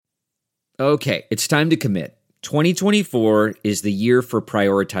Okay, it's time to commit. 2024 is the year for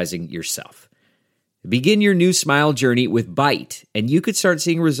prioritizing yourself. Begin your new smile journey with Byte, and you could start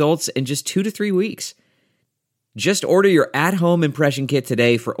seeing results in just 2 to 3 weeks. Just order your at-home impression kit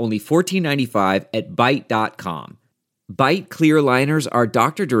today for only $14.95 at Byte.com. Byte clear liners are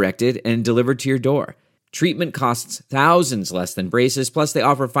doctor-directed and delivered to your door. Treatment costs thousands less than braces, plus they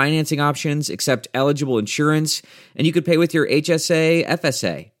offer financing options, accept eligible insurance, and you could pay with your HSA,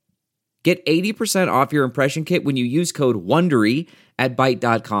 FSA. Get 80% off your impression kit when you use code WONDERY at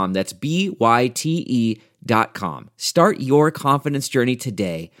Byte.com. That's BYTE.com. Start your confidence journey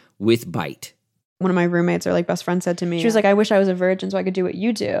today with Byte. One of my roommates or like best friends said to me, she was like, I wish I was a virgin so I could do what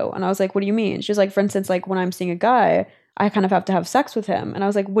you do. And I was like, what do you mean? She was like, for instance, like when I'm seeing a guy, I kind of have to have sex with him. And I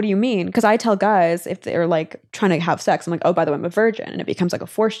was like, what do you mean? Because I tell guys if they're like trying to have sex, I'm like, oh, by the way, I'm a virgin. And it becomes like a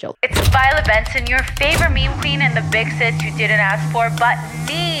force shield. It's Violet Benson, your favorite meme queen and the big sis you didn't ask for but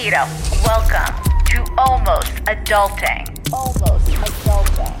need. Welcome to Almost Adulting. Almost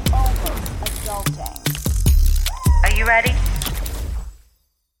Adulting. Almost Adulting. Are you ready?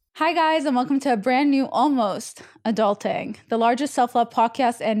 Hi guys, and welcome to a brand new Almost Adulting, the largest self-love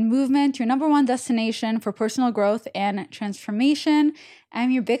podcast and movement, your number one destination for personal growth and transformation.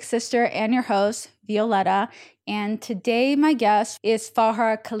 I'm your big sister and your host, Violetta, and today my guest is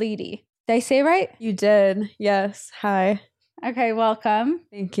Farha Khalidi. Did I say it right? You did. Yes. Hi. Okay, welcome.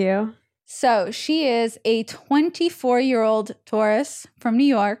 Thank you. So she is a 24-year-old Taurus from New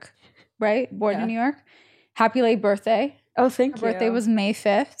York, right? Born in New York. Happy late birthday. Oh, thank you. Her birthday was May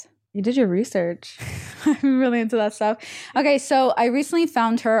 5th. You did your research. I'm really into that stuff. Okay, so I recently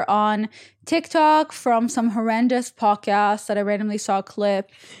found her on TikTok from some horrendous podcast that I randomly saw a clip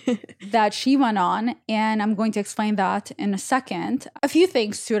that she went on, and I'm going to explain that in a second. A few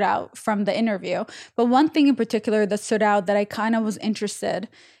things stood out from the interview, but one thing in particular that stood out that I kind of was interested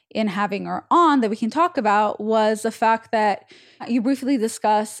in having her on that we can talk about was the fact that you briefly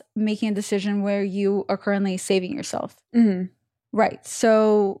discussed making a decision where you are currently saving yourself. Mm-hmm. Right.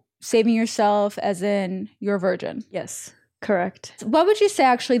 So saving yourself as in you're a virgin. Yes, correct. What would you say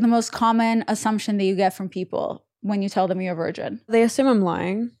actually the most common assumption that you get from people when you tell them you're a virgin? They assume I'm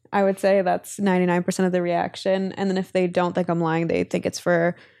lying. I would say that's 99% of the reaction. And then if they don't think I'm lying, they think it's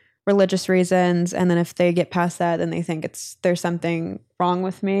for religious reasons. And then if they get past that, then they think there's something wrong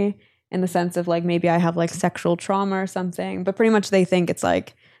with me in the sense of like maybe I have like sexual trauma or something. But pretty much they think it's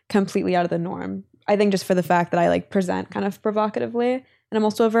like completely out of the norm. I think just for the fact that I like present kind of provocatively and I'm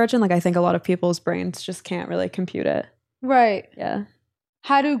also a virgin, like I think a lot of people's brains just can't really compute it. Right. Yeah.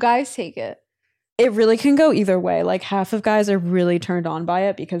 How do guys take it? It really can go either way. Like half of guys are really turned on by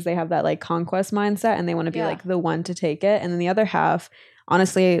it because they have that like conquest mindset and they want to be like the one to take it. And then the other half,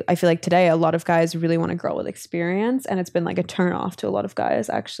 honestly, I feel like today a lot of guys really want a girl with experience and it's been like a turn off to a lot of guys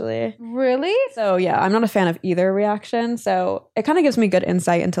actually. Really? So yeah, I'm not a fan of either reaction. So it kind of gives me good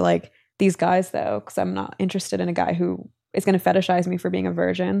insight into like these guys though, because I'm not interested in a guy who is going to fetishize me for being a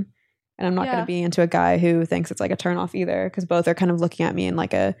virgin. And I'm not going to be into a guy who thinks it's like a turn off either, because both are kind of looking at me in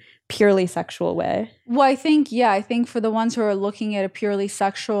like a purely sexual way. Well, I think for the ones who are looking at it purely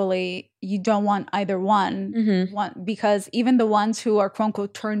sexually, you don't want either one. Mm-hmm. Because even the ones who are quote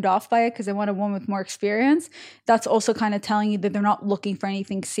unquote turned off by it because they want a woman with more experience, that's also kind of telling you that they're not looking for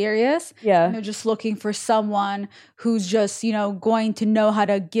anything serious. Yeah. And they're just looking for someone who's just, going to know how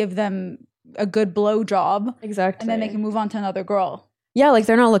to give them a good blowjob. Exactly. And then they can move on to another girl. Yeah, like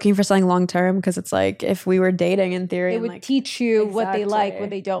they're not looking for something long term because it's like if we were dating in theory, they would like, teach you what they like, what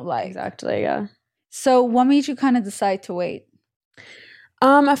they don't like. Exactly, yeah. So what made you kind of decide to wait?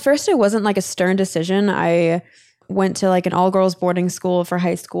 At first it wasn't like a stern decision. I went to like an all girls boarding school for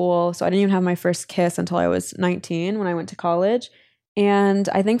high school. So I didn't even have my first kiss until I was 19 when I went to college. And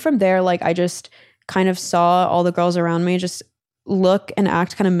I think from there, like I just kind of saw all the girls around me just look and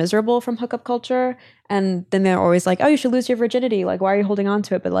act kind of miserable from hookup culture. And then they're always like, oh, you should lose your virginity. Like, why are you holding on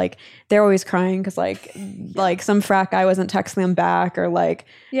to it? But like, they're always crying because like some frat guy wasn't texting them back or like,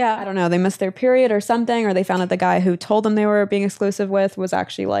 I don't know, they missed their period or something. Or they found out the guy who told them they were being exclusive with was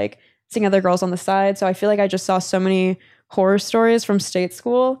actually like seeing other girls on the side. So I feel like I just saw so many horror stories from state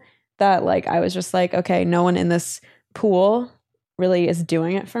school that like, I was just like, okay, no one in this pool really is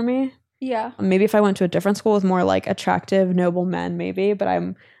doing it for me. Yeah. Maybe if I went to a different school with more like attractive, noble men, maybe. But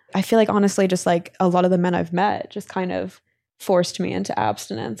I feel like honestly, just like a lot of the men I've met just kind of forced me into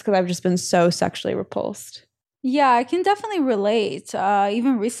abstinence because I've just been so sexually repulsed. Yeah, I can definitely relate.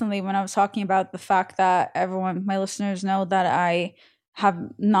 Even recently when I was talking about the fact that my listeners know that I have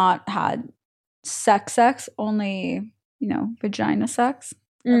not had sex, only, vagina sex.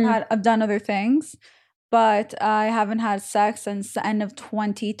 I've done other things. but I haven't had sex since the end of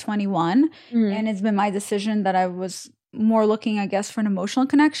 2021. And it's been my decision that I was more looking, I guess, for an emotional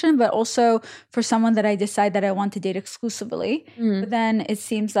connection, but also for someone that I decide that I want to date exclusively. But then it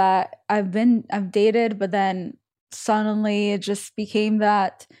seems that I've dated, but then suddenly it just became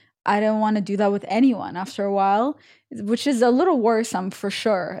that I don't want to do that with anyone after a while, which is a little worrisome for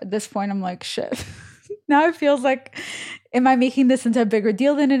sure. At this point, I'm like, shit. Now it feels like, am I making this into a bigger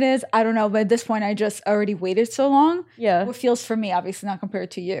deal than it is? I don't know. But at this point, I just already waited so long. Yeah. What feels for me, obviously not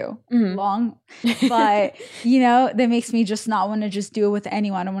compared to you, long. But, that makes me just not want to just do it with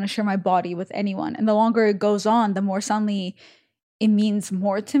anyone. I want to share my body with anyone. And the longer it goes on, the more suddenly it means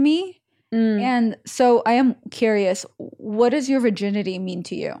more to me. And so I am curious, what does your virginity mean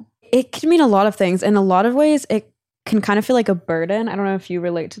to you? It can mean a lot of things. In a lot of ways, it can kind of feel like a burden. I don't know if you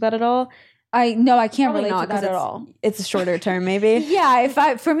relate to that at all. I can't Probably relate not, to that 'cause at all. It's a shorter term, maybe.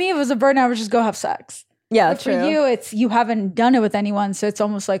 Yeah, for me, it was a burden, I would just go have sex. Yeah, But true. for you, you haven't done it with anyone, so it's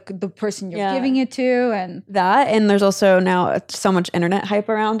almost like the person you're giving it to, and That, and there's also now so much internet hype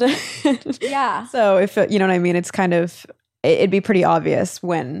around it. yeah. So if you know what I mean, it's kind of, it'd be pretty obvious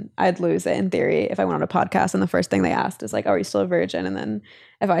when I'd lose it in theory if I went on a podcast and the first thing they asked is like, are you still a virgin? And then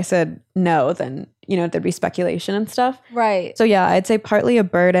if I said no, then, there'd be speculation and stuff. Right. So yeah, I'd say partly a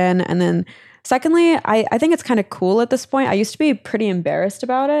burden. And then secondly, I think it's kind of cool at this point. I used to be pretty embarrassed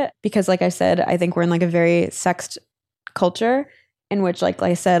about it because like I said, I think we're in like a very sexed culture in which like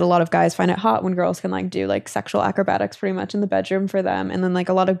I said, a lot of guys find it hot when girls can like do like sexual acrobatics pretty much in the bedroom for them. And then like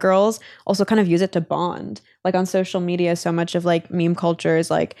a lot of girls also kind of use it to bond. Like on social media, so much of like meme culture is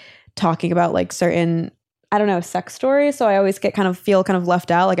like talking about like certain, I don't know, sex stories. So I always feel kind of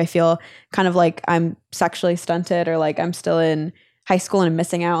left out. Like I feel kind of like I'm sexually stunted or like I'm still in high school and I'm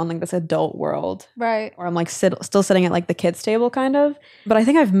missing out on like this adult world. Right. Or I'm like still sitting at like the kids table kind of. But I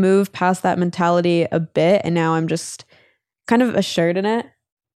think I've moved past that mentality a bit and now I'm just kind of assured in it.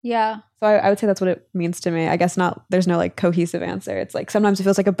 Yeah. So I would say that's what it means to me. I guess there's no like cohesive answer. It's like sometimes it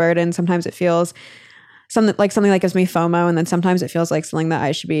feels like a burden. Sometimes it feels something that gives me FOMO. And then sometimes it feels like something that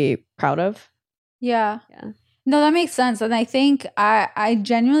I should be proud of. Yeah. Yeah. No, that makes sense. And I think I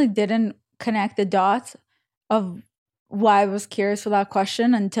genuinely didn't connect the dots of why I was curious for that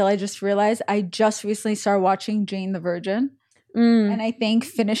question until I just realized I just recently started watching Jane the Virgin. And I think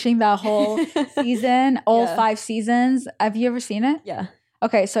finishing that whole season, all 5 seasons. Have you ever seen it? Yeah.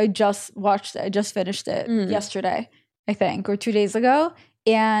 Okay, so I just watched it. I just finished it yesterday, I think, or 2 days ago.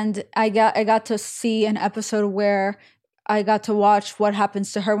 And I got to see an episode where I got to watch what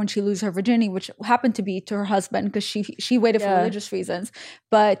happens to her when she loses her virginity, which happened to be to her husband because she waited for religious reasons.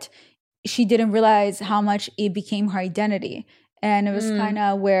 But she didn't realize how much it became her identity. And it was kind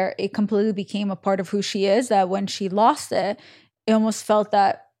of where it completely became a part of who she is, that when she lost it, it almost felt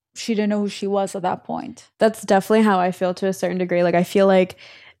that she didn't know who she was at that point. That's definitely how I feel to a certain degree. Like I feel like,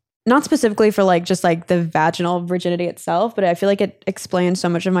 not specifically for like just like the vaginal virginity itself, but I feel like it explains so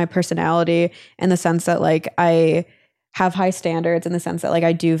much of my personality in the sense that like I have high standards, in the sense that like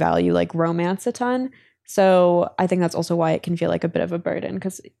I do value like romance a ton. So I think that's also why it can feel like a bit of a burden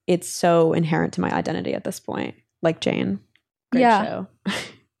because it's so inherent to my identity at this point. Like Jane. Great show.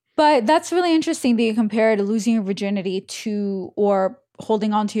 But that's really interesting that you compared losing your virginity to, or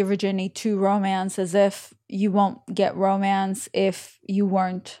holding on to your virginity to, romance, as if you won't get romance if you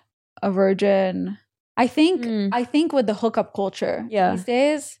weren't a virgin. I think with the hookup culture these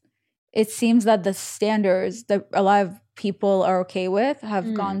days, it seems that the standards that a lot of people are okay with have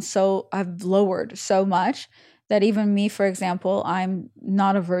have lowered so much that even me, for example, I'm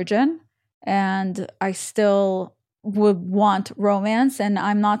not a virgin and I still would want romance, and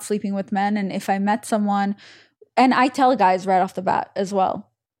I'm not sleeping with men. And if I met someone, and I tell guys right off the bat as well,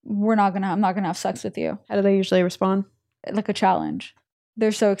 I'm not gonna have sex with you. How do they usually respond? Like a challenge.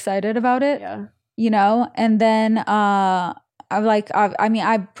 They're so excited about it. Yeah. And then I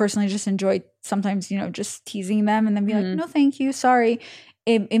personally just enjoy sometimes, just teasing them and then be like, no, thank you. Sorry.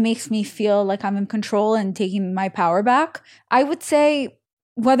 It makes me feel like I'm in control and taking my power back. I would say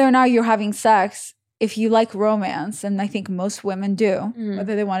whether or not you're having sex, if you like romance, and I think most women do,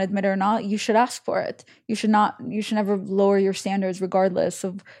 whether they want to admit it or not, you should ask for it. You should never lower your standards regardless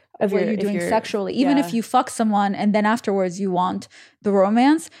of what you're doing sexually. Even if you fuck someone and then afterwards you want the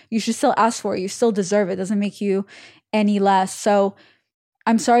romance, you should still ask for it. You still deserve it. It doesn't make you any less. So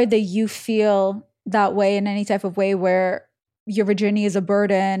I'm sorry that you feel that way in any type of way where your virginity is a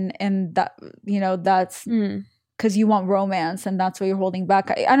burden and that, that's because you want romance and that's what you're holding back.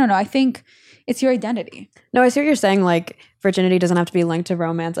 I don't know. I think it's your identity. No, I see what you're saying. Like virginity doesn't have to be linked to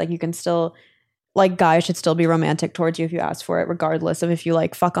romance. Like you can still like guys should still be romantic towards you if you ask for it, regardless of if you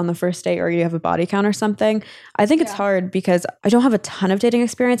like fuck on the first date or you have a body count or something. I think it's hard because I don't have a ton of dating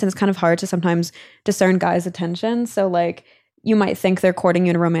experience, and it's kind of hard to sometimes discern guys' attention. So like you might think they're courting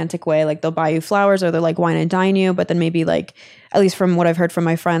you in a romantic way, like they'll buy you flowers or they're like wine and dine you, but then maybe like, at least from what I've heard from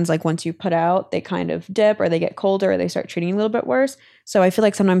my friends, like once you put out, they kind of dip or they get colder or they start treating you a little bit worse. So I feel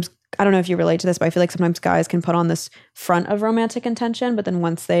like sometimes, I don't know if you relate to this, but I feel like sometimes guys can put on this front of romantic intention, but then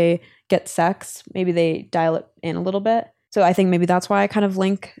once they get sex, maybe they dial it in a little bit. So I think maybe that's why I kind of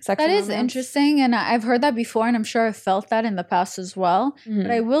link sex. That and is romance. interesting. And I've heard that before, and I'm sure I've felt that in the past as well. Mhm.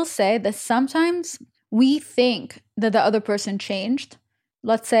 But I will say that sometimes we think that the other person changed.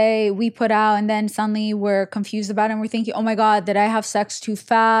 Let's say we put out and then suddenly we're confused about it and we're thinking, oh my God, did I have sex too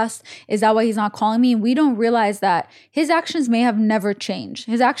fast? Is that why he's not calling me? And we don't realize that his actions may have never changed.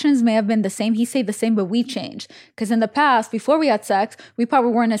 His actions may have been the same. He stayed the same, but we changed. Because in the past, before we had sex, we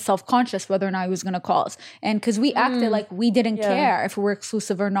probably weren't as self-conscious whether or not he was going to call us. And because we acted like we didn't care if we were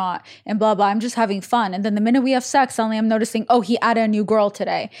exclusive or not and blah, blah. I'm just having fun. And then the minute we have sex, suddenly I'm noticing, oh, he added a new girl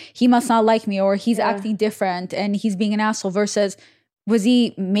today. He must not like me, or he's acting different and he's being an asshole versus...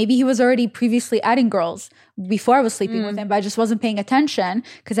 maybe he was already previously adding girls before I was sleeping with him, but I just wasn't paying attention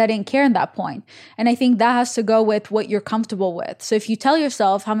because I didn't care at that point. And I think that has to go with what you're comfortable with. So if you tell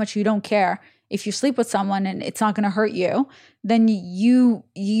yourself how much you don't care if you sleep with someone and it's not going to hurt you, then you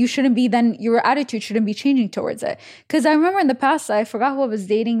shouldn't be, then your attitude shouldn't be changing towards it. Because I remember in the past, I forgot who I was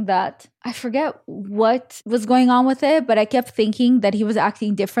dating that, I forget what was going on with it, but I kept thinking that he was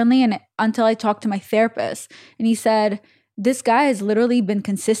acting differently, and until I talked to my therapist and he said, this guy has literally been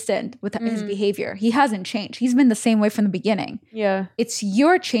consistent with his behavior. He hasn't changed. He's been the same way from the beginning. Yeah. It's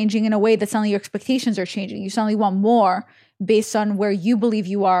you're changing in a way that suddenly your expectations are changing. You suddenly want more based on where you believe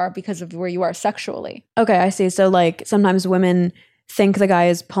you are because of where you are sexually. Okay, I see. So like sometimes women think the guy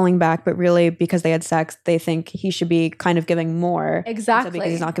is pulling back, but really because they had sex, they think he should be kind of giving more. Exactly. So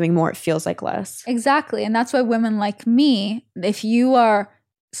because he's not giving more, it feels like less. Exactly. And that's why women like me, if you are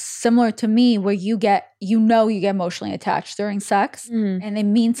similar to me where you get emotionally attached during sex and it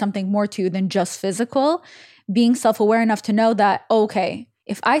means something more to you than just physical, being self-aware enough to know that, okay,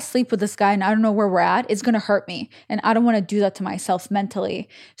 if I sleep with this guy and I don't know where we're at, it's going to hurt me. And I don't want to do that to myself mentally.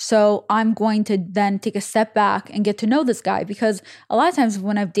 So I'm going to then take a step back and get to know this guy, because a lot of times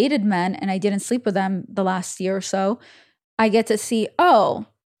when I've dated men and I didn't sleep with them the last year or so, I get to see, oh,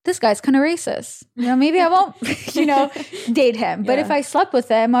 this guy's kind of racist. Maybe I won't, date him. But if I slept with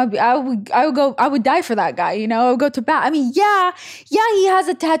him, I would die for that guy. I would go to bat. I mean, yeah, he has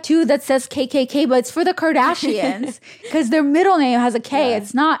a tattoo that says KKK, but it's for the Kardashians because their middle name has a K. Yeah.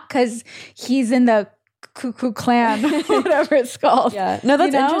 It's not because he's in the Ku Klux Klan, whatever it's called. Yeah, no,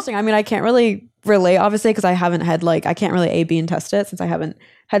 that's interesting. I mean, I can't really relate, obviously, because I haven't had I can't really A/B and test it since I haven't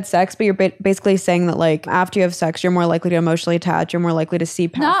had sex. But you're basically saying that after you have sex, you're more likely to emotionally attach. You're more likely to see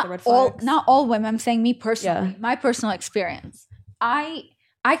past the red flags. Not all women. I'm saying me personally, my personal experience. I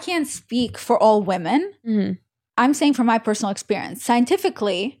can't speak for all women. Mm-hmm. I'm saying from my personal experience.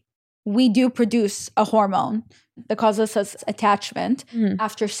 Scientifically, we do produce a hormone that causes us attachment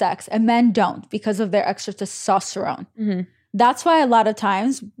after sex, and men don't because of their extra testosterone. Mm-hmm. That's why a lot of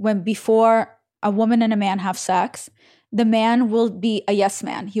times before a woman and a man have sex, the man will be a yes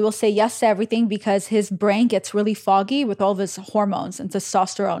man. He will say yes to everything because his brain gets really foggy with all of his hormones and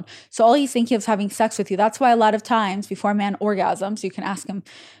testosterone. So all he's thinking of is having sex with you. That's why a lot of times before a man orgasms, you can ask him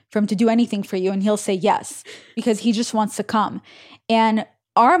for him to do anything for you and he'll say yes because he just wants to come. And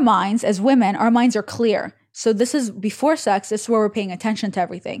our minds as women, our minds are clear. So this is before sex, this is where we're paying attention to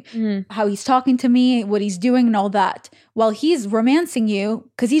everything. How he's talking to me, what he's doing and all that. While he's romancing you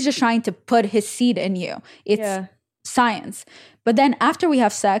because he's just trying to put his seed in you. It's science. But then after we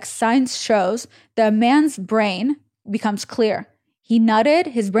have sex, science shows that a man's brain becomes clear. He nutted,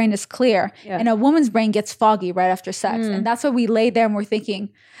 his brain is clear. Yeah. And a woman's brain gets foggy right after sex. And that's why we lay there and we're thinking,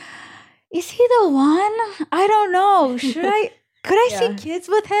 is he the one? I don't know. Could I see kids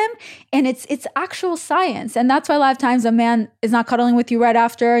with him? And it's actual science. And that's why a lot of times a man is not cuddling with you right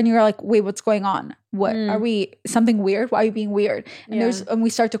after and you're like, wait, what's going on? What are we, something weird? Why are you being weird? And and we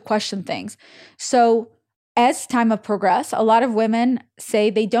start to question things. So as time have progressed, a lot of women say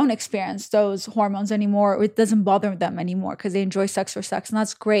they don't experience those hormones anymore, or it doesn't bother them anymore because they enjoy sex for sex. And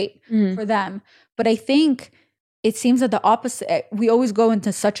that's great for them. But I think it seems that the opposite, we always go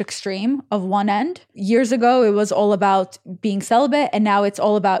into such extreme of one end. Years ago, it was all about being celibate, and now it's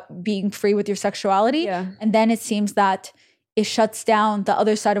all about being free with your sexuality. Yeah. And then it seems that it shuts down the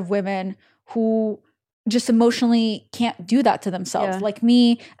other side of women who just emotionally can't do that to themselves. Yeah. Like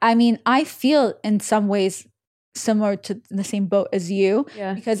me, I mean, I feel in some ways similar to the same boat as you.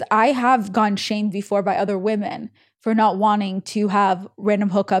 Yeah. Because I have gotten shamed before by other women for not wanting to have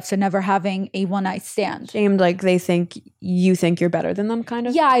random hookups and never having a one-night stand. Shamed, like they think you think you're better than them, kind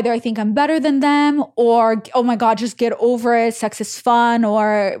of? Yeah, either I think I'm better than them, or, oh my God, just get over it. Sex is fun,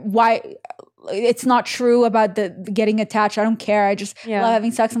 or why it's not true about the getting attached. I don't care. I just love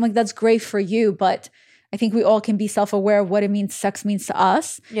having sex. I'm like, that's great for you. But I think we all can be self-aware of what it means sex means to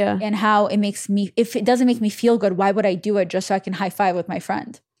us. Yeah. And how it makes me, if it doesn't make me feel good, why would I do it just so I can high five with my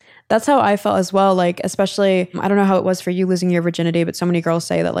friend? That's how I felt as well. Like, especially, I don't know how it was for you losing your virginity, but so many girls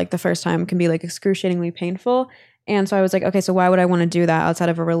say that like the first time can be like excruciatingly painful. And so I was like, okay, so why would I want to do that outside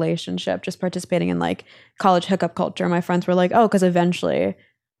of a relationship? Just participating in like college hookup culture. My friends were like, oh, because eventually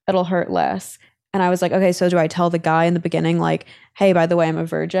it'll hurt less. And I was like, okay, so do I tell the guy in the beginning, like, hey, by the way, I'm a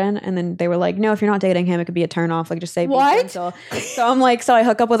virgin? And then they were like, no, if you're not dating him, it could be a turn off. Like, just say, what? So I'm like, so I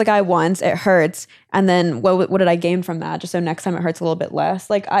hook up with a guy once, it hurts. And then what did I gain from that? Just so next time it hurts a little bit less.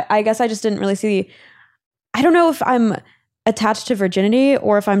 Like, I guess I just didn't really see, I don't know if I'm attached to virginity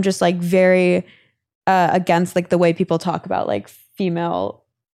or if I'm just like very against like the way people talk about like female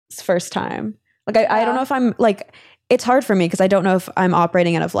first time. Like, I don't know if I'm like, it's hard for me because I don't know if I'm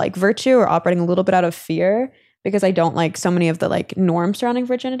operating out of like virtue or operating a little bit out of fear because I don't like so many of the like norms surrounding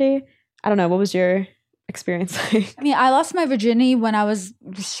virginity. I don't know. What was your experience like? I mean, I lost my virginity when I was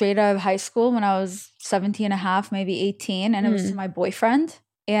straight out of high school, when I was 17 and a half, maybe 18. And it was to my boyfriend.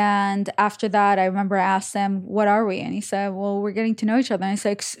 And after that, I remember I asked him, what are we? And he said, well, we're getting to know each other. And I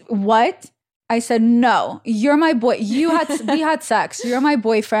said, what? I said, no, you're my boy. We had sex. You're my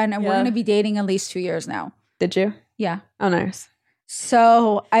boyfriend. And we're going to be dating at least 2 years now. Did you? Yeah. Oh, nice.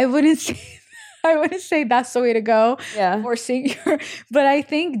 So I wouldn't say that's the way to go. Yeah. But I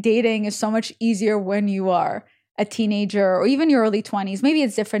think dating is so much easier when you are a teenager or even your early 20s. Maybe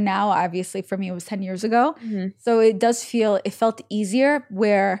it's different now. Obviously, for me, it was 10 years ago. Mm-hmm. So it felt easier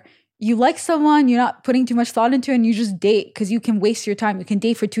where you like someone, you're not putting too much thought into it, and you just date because you can waste your time. You can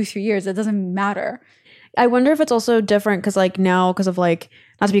date for 2-3 years. It doesn't matter. I wonder if it's also different because like now, because of like,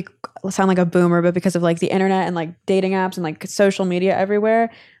 not to sound like a boomer, but because of like the internet and like dating apps and like social media everywhere.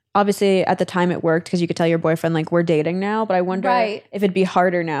 Obviously at the time it worked because you could tell your boyfriend like we're dating now, but I wonder if it'd be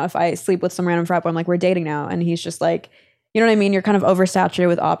harder now if I sleep with some random frat boy, I'm like we're dating now, and he's just like, you know what I mean? You're kind of oversaturated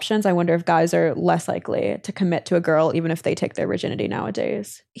with options. I wonder if guys are less likely to commit to a girl even if they take their virginity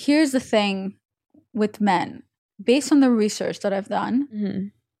nowadays. Here's the thing with men, based on the research that I've done. Mm-hmm.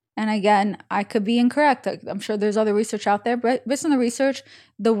 And again, I could be incorrect. I'm sure there's other research out there. But based on the research,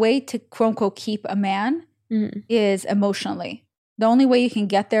 the way to quote unquote keep a man is emotionally. The only way you can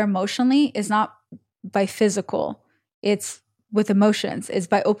get there emotionally is not by physical. It's with emotions. It's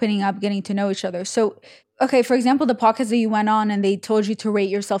by opening up, getting to know each other. So, okay, for example, the podcast that you went on and they told you to rate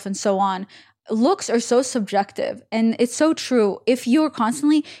yourself and so on. Looks are so subjective. And it's so true. If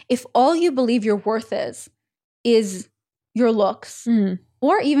all you believe your worth is your looks,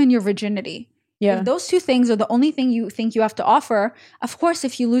 or even your virginity. Yeah. If those two things are the only thing you think you have to offer, of course,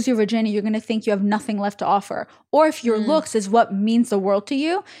 if you lose your virginity, you're going to think you have nothing left to offer. Or if your looks is what means the world to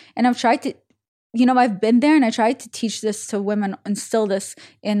you. And I've tried to, I've been there and I tried to teach this to women, instill this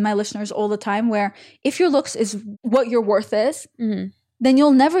in my listeners all the time, where if your looks is what your worth is, then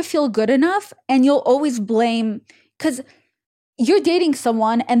you'll never feel good enough and you'll always blame, because you're dating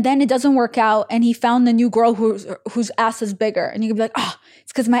someone and then it doesn't work out and he found a new girl whose ass is bigger. And you can be like, oh,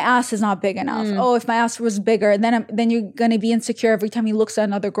 it's because my ass is not big enough. Oh, if my ass was bigger, then you're going to be insecure every time he looks at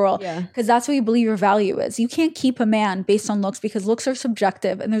another girl. Because that's what you believe your value is. You can't keep a man based on looks because looks are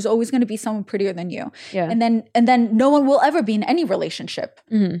subjective and there's always going to be someone prettier than you. Yeah. And then no one will ever be in any relationship.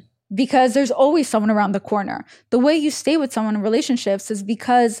 Because there's always someone around the corner. The way you stay with someone in relationships is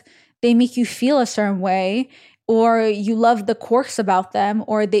because they make you feel a certain way, or you love the quirks about them,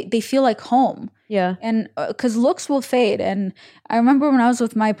 or they feel like home. Yeah. And because looks will fade. And I remember when I was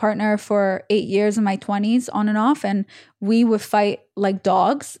with my partner for 8 years in my 20s, on and off, and we would fight like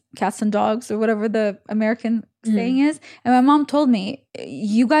dogs, cats and dogs, or whatever the American saying is. And my mom told me,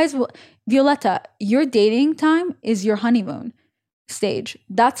 you guys will, Violetta, your dating time is your honeymoon stage.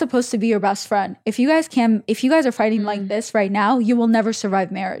 That's supposed to be your best friend. If you guys are fighting like this right now, you will never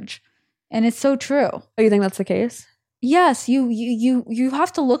survive marriage. And it's so true. Oh, you think that's the case? Yes, you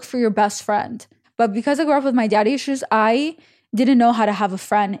have to look for your best friend. But because I grew up with my daddy issues, I didn't know how to have a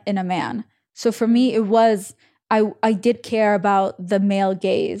friend in a man. So for me, it was, I did care about the male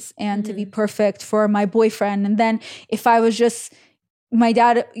gaze and to be perfect for my boyfriend. And then if I was just, my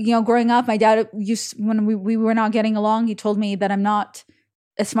dad, growing up, my dad when we were not getting along, he told me that I'm not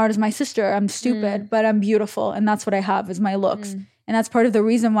as smart as my sister. I'm stupid, but I'm beautiful. And that's what I have is my looks. And that's part of the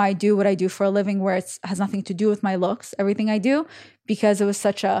reason why I do what I do for a living, where it has nothing to do with my looks, everything I do, because it was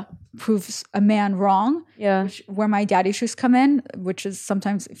such a proves a man wrong. Yeah. Where my daddy issues come in, which is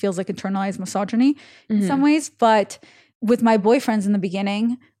sometimes it feels like internalized misogyny in some ways. But with my boyfriends in the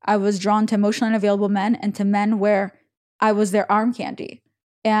beginning, I was drawn to emotionally unavailable men and to men where I was their arm candy.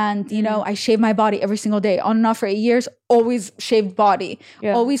 And, you know, I shaved my body every single day on and off for 8 years, always shaved body,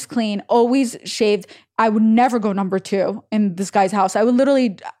 always clean, always shaved. I would never go number 2 in this guy's house. I would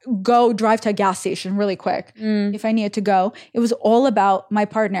literally go drive to a gas station really quick if I needed to go. It was all about my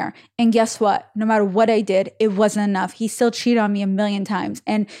partner. And guess what? No matter what I did, it wasn't enough. He still cheated on me a million times.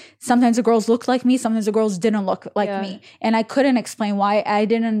 And sometimes the girls looked like me. Sometimes the girls didn't look like me. And I couldn't explain why. I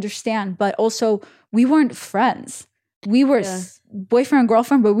didn't understand. But also, we weren't friends. We were boyfriend and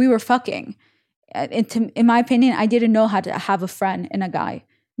girlfriend, but we were fucking. In my opinion, I didn't know how to have a friend in a guy.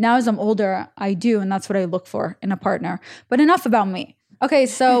 Now as I'm older, I do, and that's what I look for in a partner. But enough about me. Okay,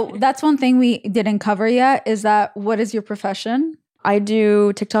 so that's one thing we didn't cover yet, is that what is your profession? I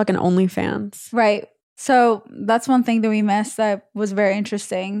do TikTok and OnlyFans. Right. So that's one thing that we missed that was very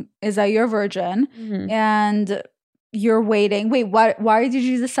interesting, is that you're a virgin and you're waiting. Wait, why did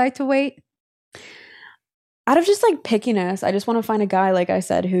you decide to wait? Out of just like pickiness, I just want to find a guy, like I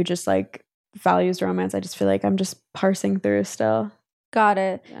said, who just like values romance. I just feel like I'm just parsing through still. Got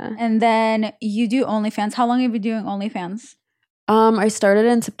it. Yeah. And then you do OnlyFans. How long have you been doing OnlyFans? I started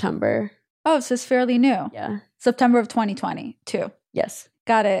in September. Oh, so it's fairly new. Yeah. September of 2022. Yes.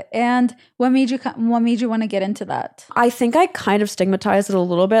 Got it. And what made you want to get into that? I think I kind of stigmatized it a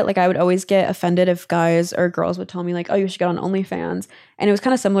little bit. Like I would always get offended if guys or girls would tell me like, oh, you should get on OnlyFans. And it was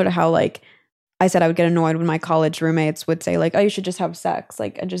kind of similar to how like I said I would get annoyed when my college roommates would say like, oh, you should just have sex,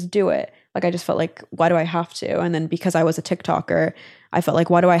 like, and just do it. Like, I just felt like, why do I have to? And then because I was a TikToker, I felt like,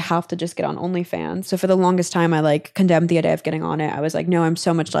 why do I have to just get on OnlyFans? So for the longest time, I like condemned the idea of getting on it. I was like, no, I'm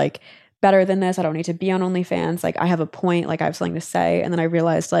so much like better than this. I don't need to be on OnlyFans. Like I have a point, like I have something to say. And then I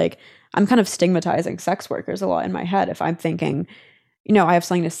realized like, I'm kind of stigmatizing sex workers a lot in my head. If I'm thinking, you know, I have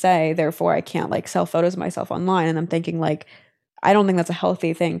something to say, therefore I can't like sell photos of myself online. And I'm thinking like, I don't think that's a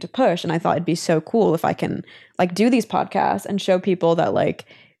healthy thing to push. And I thought it'd be so cool if I can like do these podcasts and show people that like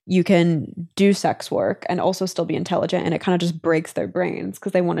you can do sex work and also still be intelligent. And it kind of just breaks their brains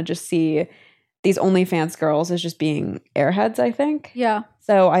because they want to just see these OnlyFans girls as just being airheads, I think. Yeah.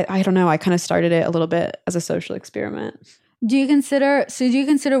 So I don't know. I kind of started it a little bit as a social experiment. Do you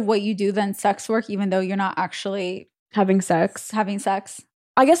consider what you do then sex work, even though you're not actually Having sex.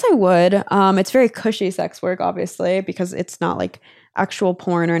 I guess I would. It's very cushy sex work, obviously, because it's not like actual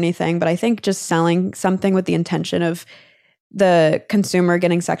porn or anything. But I think just selling something with the intention of the consumer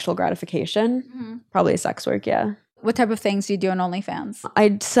getting sexual gratification, probably sex work, yeah. What type of things do you do on OnlyFans?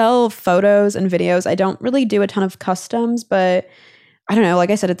 I sell photos and videos. I don't really do a ton of customs, but I don't know. Like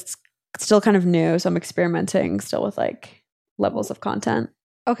I said, it's still kind of new. So I'm experimenting still with like levels of content.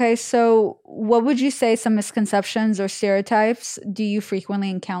 Okay, so what would you say some misconceptions or stereotypes do you frequently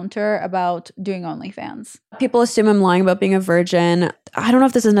encounter about doing OnlyFans? People assume I'm lying about being a virgin. I don't know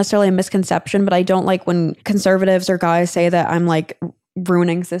if this is necessarily a misconception, but I don't like when conservatives or guys say that I'm like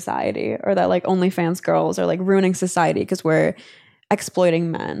ruining society or that like OnlyFans girls are like ruining society because we're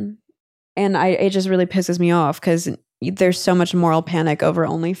exploiting men. And it just really pisses me off because there's so much moral panic over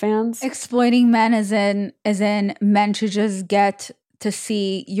OnlyFans. Exploiting men as in men should just get to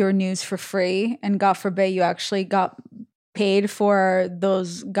see your news for free, and God forbid you actually got paid for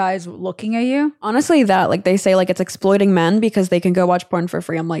those guys looking at you. Honestly, that like they say like it's exploiting men because they can go watch porn for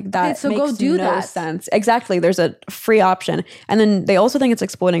free. I'm like, that so makes go do no that. sense. Exactly. There's a free option. And then they also think it's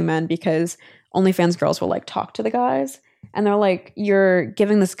exploiting men because OnlyFans girls will like talk to the guys and they're like, you're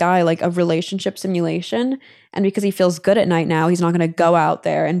giving this guy like a relationship simulation, and because he feels good at night now, he's not going to go out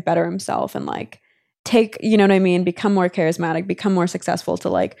there and better himself and like take, you know what I mean, become more charismatic, become more successful to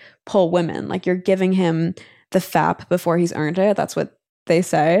like pull women. Like you're giving him the FAP before he's earned it. That's what they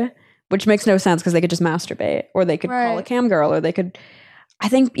say, which makes no sense because they could just masturbate or they could call a cam girl or they could, I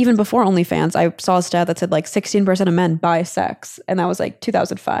think even before OnlyFans, I saw a stat that said like 16% of men buy sex, and that was like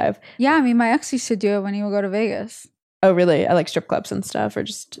 2005. Yeah, I mean, my ex used to do it when he would go to Vegas. Oh, really? I like strip clubs and stuff, or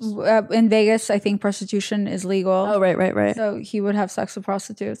just in Vegas, I think prostitution is legal. Oh, right. So he would have sex with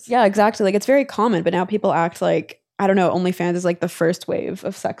prostitutes. Yeah, exactly. Like it's very common, but now people act like, I don't know, OnlyFans is like the first wave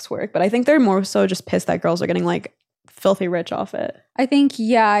of sex work. But I think they're more so just pissed that girls are getting like filthy rich off it. I think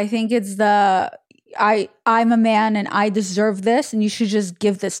it's I'm a man and I deserve this, and you should just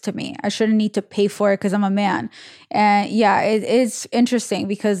give this to me. I shouldn't need to pay for it because I'm a man. And yeah, it's interesting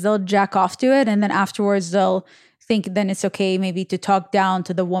because they'll jack off to it, and then afterwards they'll think then it's okay maybe to talk down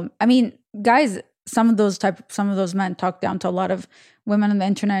to the woman. I mean, guys some of those men talk down to a lot of women on the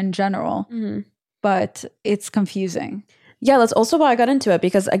internet in general. But it's confusing. Yeah, that's also why I got into it,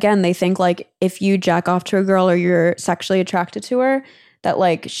 because again, they think like if you jack off to a girl or you're sexually attracted to her, that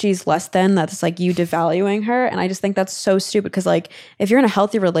like she's less than, that's like you devaluing her. And I just think that's so stupid, because like if you're in a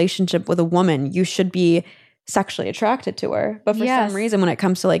healthy relationship with a woman, you should be sexually attracted to her. But for some reason, when it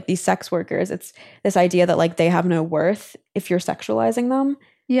comes to like these sex workers, it's this idea that like they have no worth if you're sexualizing them.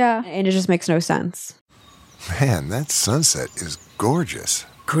 Yeah. And it just makes no sense. Man, that sunset is gorgeous.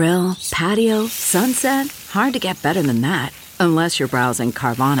 Grill, patio, sunset. Hard to get better than that. Unless you're browsing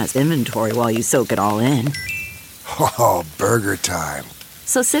Carvana's inventory while you soak it all in. Oh, burger time.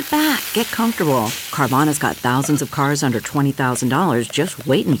 So sit back, get comfortable. Carvana's got thousands of cars under $20,000 just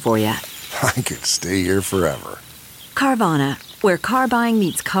waiting for you. I could stay here forever. Carvana, where car buying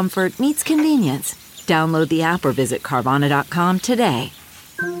meets comfort meets convenience. Download the app or visit Carvana.com today.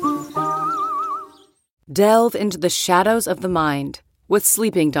 Delve into the shadows of the mind with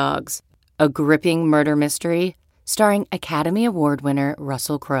Sleeping Dogs, a gripping murder mystery starring Academy Award winner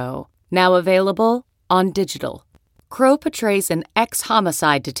Russell Crowe. Now available on digital. Crowe portrays an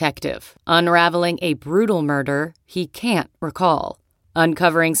ex-homicide detective unraveling a brutal murder he can't recall.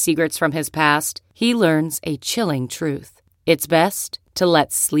 Uncovering secrets from his past, he learns a chilling truth. It's best to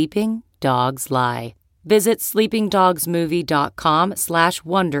let sleeping dogs lie. Visit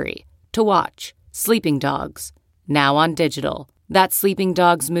sleepingdogsmovie.com/Wondery to watch Sleeping Dogs, now on digital. That's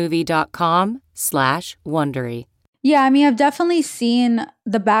sleepingdogsmovie.com/Wondery. Yeah, I mean, I've definitely seen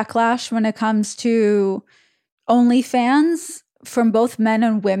the backlash when it comes to OnlyFans from both men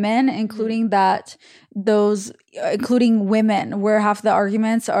and women, including including women, where half the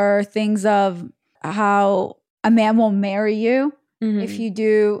arguments are things of how a man will marry you if you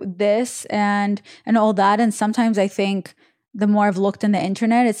do this and all that. And sometimes I think the more I've looked in the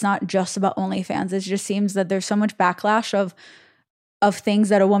internet, it's not just about OnlyFans. It just seems that there's so much backlash of things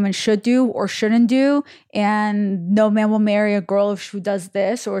that a woman should do or shouldn't do, and no man will marry a girl if she does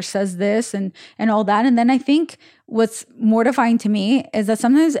this or says this and all that. And then I think what's mortifying to me is that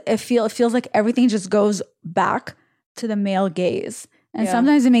sometimes it feels like everything just goes back to the male gaze. And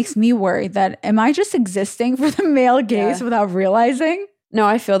sometimes it makes me worry that, am I just existing for the male gaze without realizing? No,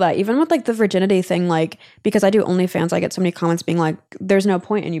 I feel that. Even with like the virginity thing, like, because I do OnlyFans, I get so many comments being like, there's no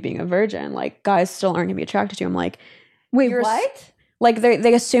point in you being a virgin. Like, guys still aren't going to be attracted to you. I'm like, wait, what? Like,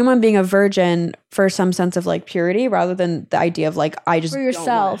 they assume I'm being a virgin for some sense of like purity, rather than the idea of like, I just for don't yourself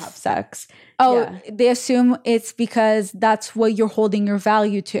want to have sex. Oh, Yeah. They assume it's because that's what you're holding your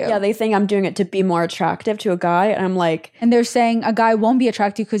value to. Yeah, they think I'm doing it to be more attractive to a guy. And I'm like, And they're saying a guy won't be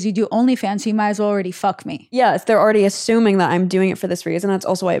attracted because you do OnlyFans, so you might as well already fuck me. yes, they're already assuming that I'm doing it for this reason. That's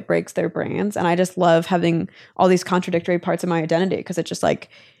also why it breaks their brains. And I just love having all these contradictory parts of my identity, because it just like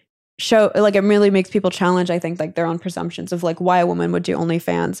it really makes people challenge, I think, like their own presumptions of like why a woman would do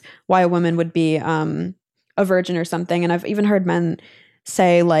OnlyFans, why a woman would be a virgin or something. And I've even heard men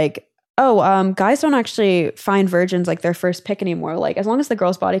say like, oh, guys don't actually find virgins like their first pick anymore. Like, as long as the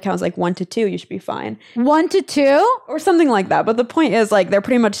girl's body count is like 1 to 2, you should be fine. 1 to 2? Or something like that. But the point is, like, they're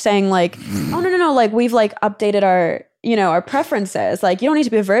pretty much saying like, oh, no, like, we've like updated our, our preferences. Like, you don't need to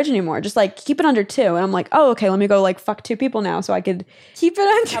be a virgin anymore. Just like keep it under 2. And I'm like, oh, okay, let me go like fuck 2 people now so I could Keep it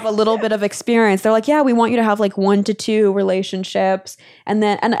under have a little bit of experience. They're like, yeah, we want you to have like 1 to 2 relationships. And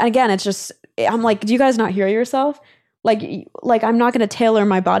then, and again, it's just, I'm like, do you guys not hear yourself? Like I'm not going to tailor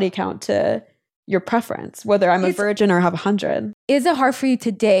my body count to your preference, whether I'm a virgin or have 100. Is it hard for you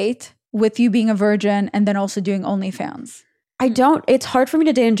to date with you being a virgin and then also doing OnlyFans? It's hard for me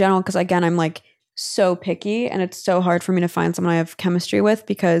to date in general because, again, I'm like so picky, and it's so hard for me to find someone I have chemistry with,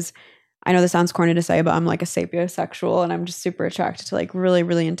 because I know this sounds corny to say, but I'm like a sapiosexual, and I'm just super attracted to like really,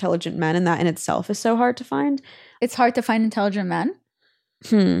 really intelligent men, and that in itself is so hard to find. It's hard to find intelligent men?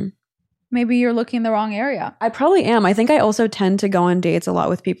 Maybe you're looking in the wrong area. I probably am. I think I also tend to go on dates a lot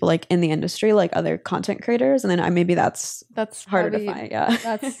with people like in the industry, like other content creators. And then maybe that's harder to find.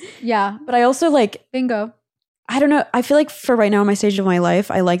 Yeah. Yeah. But I also like, Bingo. I don't know. I feel like for right now in my stage of my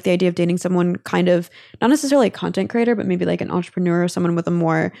life, I like the idea of dating someone kind of not necessarily a content creator, but maybe like an entrepreneur or someone with a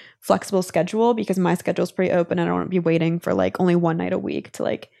more flexible schedule, because my schedule is pretty open. And I don't want to be waiting for like only one night a week to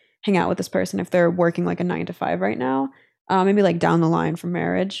like hang out with this person if they're working like a 9 to 5 right now. Maybe like down the line for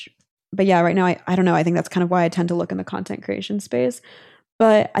marriage. But yeah, right now, I don't know. I think that's kind of why I tend to look in the content creation space.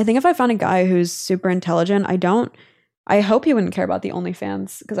 But I think if I found a guy who's super intelligent, I hope he wouldn't care about the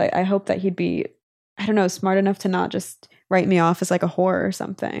OnlyFans, because I hope that he'd be, I don't know, smart enough to not just write me off as like a whore or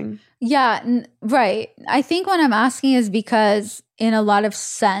something. Yeah, right. I think what I'm asking is because in a lot of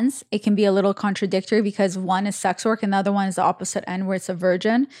sense, it can be a little contradictory, because one is sex work and the other one is the opposite end where it's a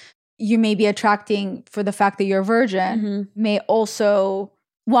virgin. you may be attracting for the fact that you're a virgin may also,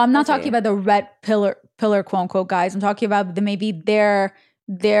 well, I'm not talking about the red pillar quote unquote guys. I'm talking about maybe they're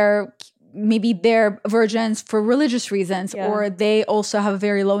virgins for religious reasons, or they also have a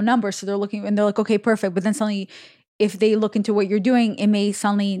very low number. So they're looking and they're like, okay, perfect. But then suddenly if they look into what you're doing, it may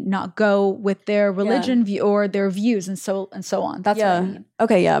suddenly not go with their religion view or their views and so on. That's what I mean.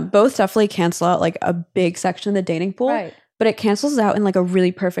 Okay, yeah. Both definitely cancel out like a big section of the dating pool. Right. But it cancels out in like a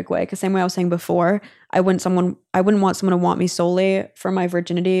really perfect way. Because same way I was saying before, I wouldn't want someone to want me solely for my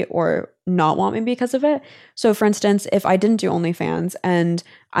virginity or not want me because of it. So for instance, if I didn't do OnlyFans and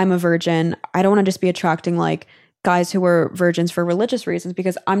I'm a virgin, I don't want to just be attracting like guys who were virgins for religious reasons,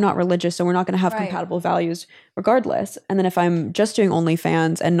 because I'm not religious, so we're not going to have compatible values regardless. And then if I'm just doing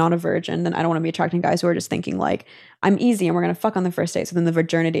OnlyFans and not a virgin, then I don't want to be attracting guys who are just thinking like, I'm easy and we're going to fuck on the first date. So then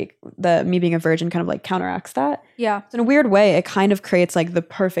me being a virgin kind of like counteracts that. Yeah. So in a weird way, it kind of creates like the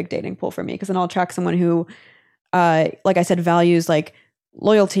perfect dating pool for me, because then I'll attract someone who, like I said, values like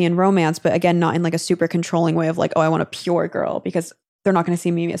loyalty and romance, but again, not in like a super controlling way of like, oh, I want a pure girl, because they're not going to see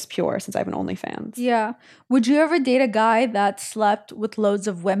me as pure since I have an OnlyFans. Yeah. Would you ever date a guy that slept with loads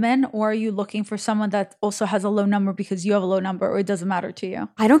of women, or are you looking for someone that also has a low number because you have a low number, or it doesn't matter to you?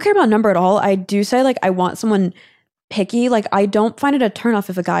 I don't care about number at all. I do say like I want someone picky. Like I don't find it a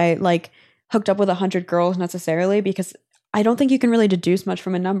turnoff if a guy like hooked up with 100 girls necessarily, because I don't think you can really deduce much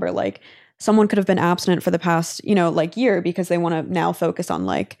from a number. Like someone could have been abstinent for the past, like year because they want to now focus on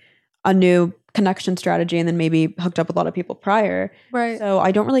like a new connection strategy and then maybe hooked up with a lot of people prior. Right. So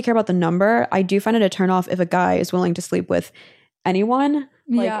I don't really care about the number. I do find it a turnoff if a guy is willing to sleep with anyone.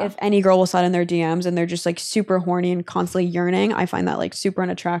 Like if any girl will slide in their DMs and they're just like super horny and constantly yearning, I find that like super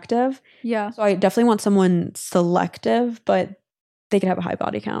unattractive. Yeah. So I definitely want someone selective, but they can have a high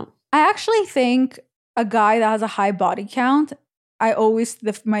body count. I actually think a guy that has a high body count,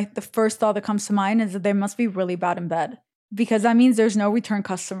 the first thought that comes to mind is that they must be really bad in bed, because that means there's no return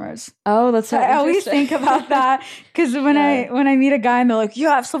customers. Oh, that's so I always think about that, because when I meet a guy and they're like, "Yeah,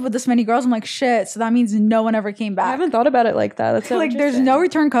 I've slept with this many girls," I'm like, "Shit!" So that means no one ever came back. I haven't thought about it like that. That's so like there's no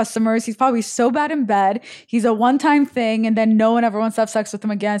return customers. He's probably so bad in bed. He's a one-time thing, and then no one ever wants to have sex with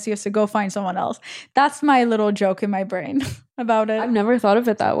him again. So he has to go find someone else. That's my little joke in my brain about it. I've never thought of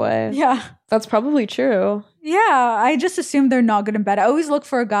it that way. Yeah, that's probably true. Yeah, I just assume they're not good in bed. I always look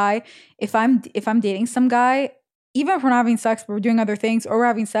for a guy if I'm dating some guy. Even if we're not having sex, but we're doing other things, or we're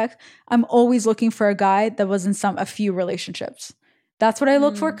having sex, I'm always looking for a guy that was in a few relationships. That's what I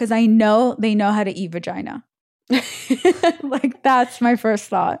look for, because I know they know how to eat vagina. Like that's my first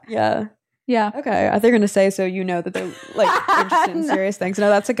thought. Yeah. Yeah. Okay. I think you're gonna say so. That they're like interested in serious things. No,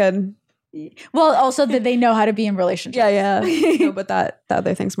 that's a good. Well, also that they know how to be in relationships. Yeah. No, but the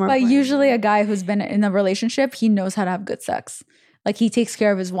other thing's more. But important. usually, a guy who's been in a relationship, he knows how to have good sex. Like he takes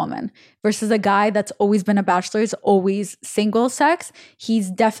care of his woman, versus a guy that's always been a bachelor, is always single sex. He's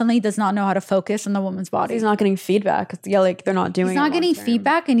definitely does not know how to focus on the woman's body. He's not getting feedback. Like they're not doing. He's not getting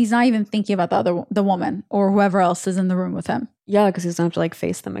feedback, and he's not even thinking about the woman or whoever else is in the room with him. Yeah, because he doesn't have to like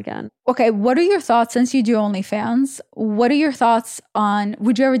face them again. Okay, what are your thoughts, since you do OnlyFans? What are your thoughts on,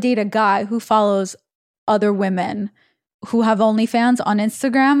 would you ever date a guy who follows other women who have OnlyFans on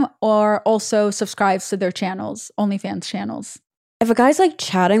Instagram, or also subscribes to their channels, OnlyFans channels? If a guy's like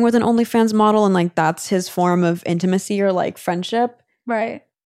chatting with an OnlyFans model and like that's his form of intimacy or like friendship, right?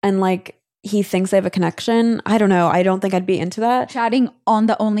 And like he thinks they have a connection, I don't know. I don't think I'd be into that. Chatting on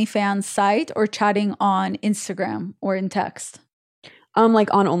the OnlyFans site, or chatting on Instagram or in text?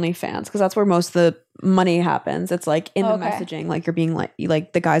 Like on OnlyFans, because that's where most of the money happens. It's like in the messaging, like you're being like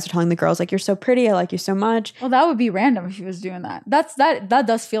the guys are telling the girls like, you're so pretty, I like you so much. Well, that would be random if he was doing that. That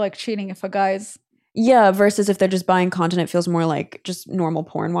does feel like cheating if a guy's. Yeah, versus if they're just buying content, it feels more like just normal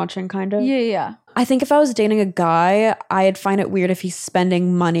porn watching kind of. Yeah. I think if I was dating a guy, I'd find it weird if he's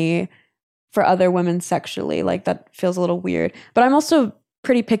spending money for other women sexually. Like that feels a little weird. But I'm also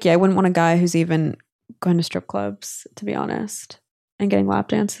pretty picky. I wouldn't want a guy who's even going to strip clubs, to be honest, and getting lap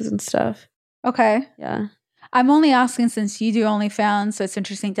dances and stuff. Okay. Yeah. I'm only asking since you do OnlyFans, so it's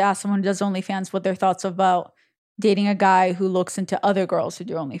interesting to ask someone who does OnlyFans what their thoughts about dating a guy who looks into other girls who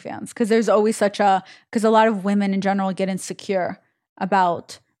do OnlyFans. Because there's always because a lot of women in general get insecure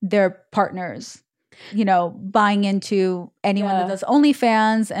about their partners, buying into anyone that does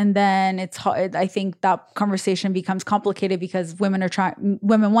OnlyFans. And then it's hard. I think that conversation becomes complicated because women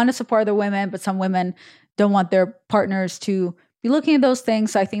want to support other women, but some women don't want their partners to you're looking at those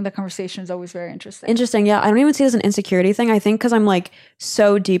things. So I think the conversation is always very interesting. Interesting. Yeah. I don't even see it as an insecurity thing. I think because I'm like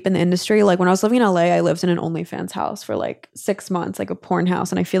so deep in the industry. Like when I was living in LA, I lived in an OnlyFans house for like 6 months, like a porn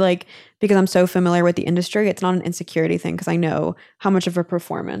house. And I feel like because I'm so familiar with the industry, it's not an insecurity thing because I know how much of a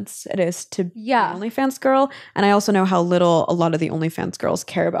performance it is to be an OnlyFans girl. And I also know how little a lot of the OnlyFans girls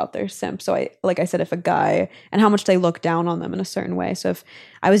care about their simp. So like I said, if a guy and how much they look down on them in a certain way. So if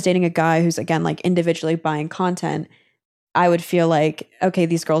I was dating a guy who's again like individually buying content, I would feel like, okay,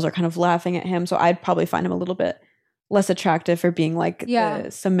 these girls are kind of laughing at him. So I'd probably find him a little bit less attractive for being like the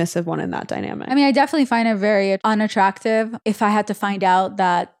submissive one in that dynamic. I mean, I definitely find it very unattractive if I had to find out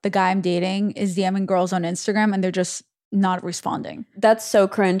that the guy I'm dating is DMing girls on Instagram and they're just not responding. That's so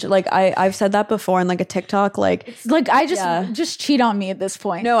cringe. Like I've said that before in like a TikTok. Like it's like I just cheat on me at this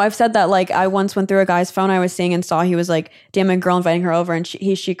point. No, I've said that. Like I once went through a guy's phone I was seeing and saw he was like DMing a girl inviting her over and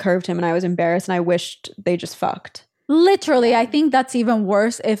she curved him and I was embarrassed and I wished they just fucked. Literally, I think that's even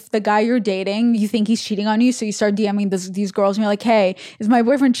worse if the guy you're dating, you think he's cheating on you. So you start DMing these girls and you're like, hey, is my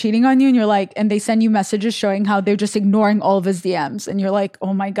boyfriend cheating on you? And you're like, and they send you messages showing how they're just ignoring all of his DMs. And you're like,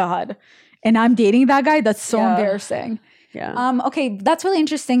 oh my God. And I'm dating that guy? That's so embarrassing. Yeah. Okay, that's really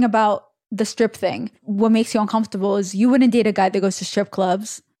interesting about the strip thing. What makes you uncomfortable is you wouldn't date a guy that goes to strip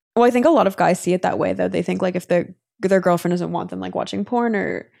clubs. Well, I think a lot of guys see it that way, though. They think like if their girlfriend doesn't want them like watching porn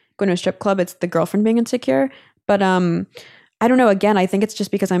or going to a strip club, it's the girlfriend being insecure. But I don't know. Again, I think it's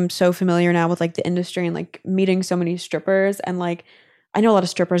just because I'm so familiar now with like the industry and like meeting so many strippers. And like I know a lot of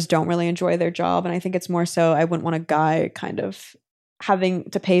strippers don't really enjoy their job. And I think it's more so I wouldn't want a guy kind of having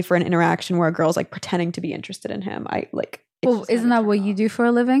to pay for an interaction where a girl's like pretending to be interested in him. Well, isn't that what you do for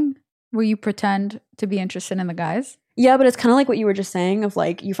a living? Where you pretend to be interested in the guys? Yeah, but it's kind of like what you were just saying of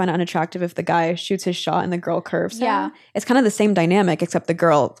like you find it unattractive if the guy shoots his shot and the girl curves him. Yeah. It's kind of the same dynamic except the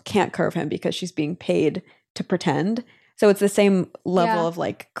girl can't curve him because she's being paid to pretend. So it's the same level of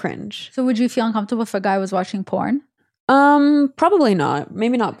like cringe. So would you feel uncomfortable if a guy was watching porn? Probably not.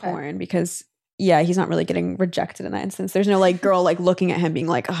 Maybe not porn because he's not really getting rejected in that instance. There's no like girl like looking at him being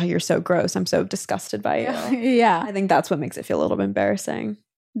like, oh, you're so gross. I'm so disgusted by you. Yeah. I think that's what makes it feel a little bit embarrassing.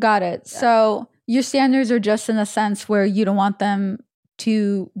 Got it. Yeah. So your standards are just in a sense where you don't want them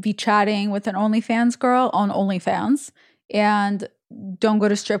to be chatting with an OnlyFans girl on OnlyFans and don't go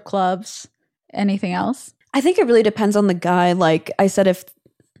to strip clubs. Anything else? I think it really depends on the guy. Like I said, if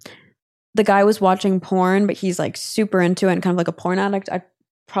the guy was watching porn, but he's like super into it and kind of like a porn addict, I'd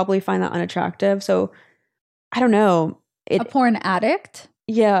probably find that unattractive. So I don't know. A porn addict?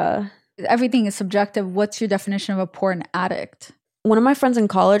 Yeah. Everything is subjective. What's your definition of a porn addict? One of my friends in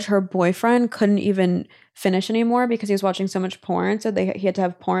college, her boyfriend couldn't even finish anymore because he was watching so much porn. So he had to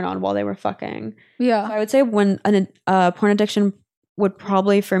have porn on while they were fucking. Yeah. So I would say when a porn addiction would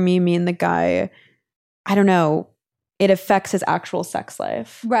probably for me mean the guy, I don't know, it affects his actual sex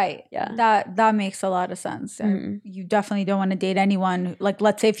life. Right. Yeah. That makes a lot of sense. Mm-hmm. You definitely don't want to date anyone. Like,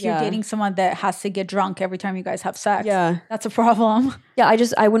 let's say if you're dating someone that has to get drunk every time you guys have sex. Yeah. That's a problem. Yeah.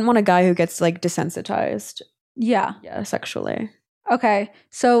 I wouldn't want a guy who gets like desensitized. Yeah. Yeah. Sexually. Okay.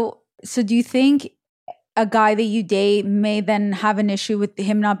 So do you think a guy that you date may then have an issue with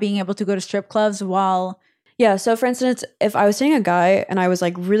him not being able to go to strip clubs while... Yeah. So for instance, if I was seeing a guy and I was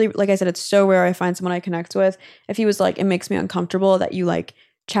like really, like I said, it's so rare I find someone I connect with. If he was like, it makes me uncomfortable that you like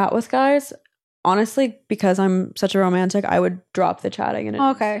chat with guys. Honestly, because I'm such a romantic, I would drop the chatting.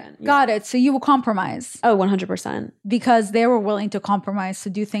 Okay. Got it. So you will compromise. Oh, 100%. Because they were willing to compromise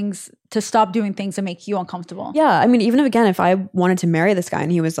to do things, to stop doing things that make you uncomfortable. Yeah. I mean, even if I wanted to marry this guy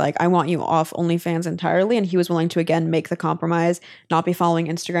and he was like, I want you off OnlyFans entirely. And he was willing to, again, make the compromise, not be following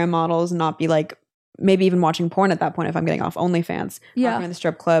Instagram models, not be like, maybe even watching porn at that point if I'm getting off OnlyFans. Not going to the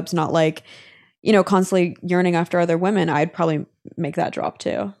strip clubs, not like, constantly yearning after other women, I'd probably make that drop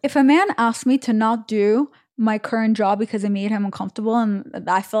too. If a man asked me to not do my current job because it made him uncomfortable and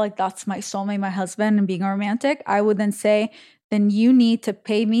I feel like that's my soulmate, my husband, and being a romantic, I would then say, then you need to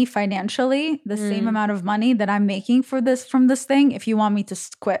pay me financially the same amount of money that I'm making from this thing if you want me to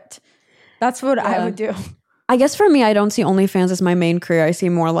quit. That's what I would do. I guess for me, I don't see OnlyFans as my main career. I see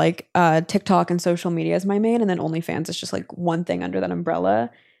more like TikTok and social media as my main, and then OnlyFans is just like one thing under that umbrella.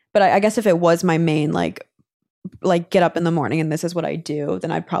 But I guess if it was my main, like get up in the morning and this is what I do,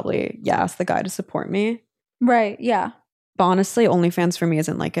 then I'd probably, ask the guy to support me. Right, yeah. But honestly, OnlyFans for me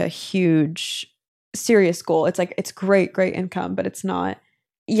isn't like a huge, serious goal. It's like, it's great income, but it's not,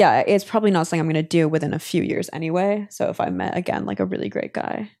 it's probably not something I'm going to do within a few years anyway. So if I met, again, like a really great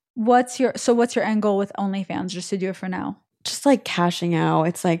guy. What's your end goal with OnlyFans, just to do it for now? Just like cashing out.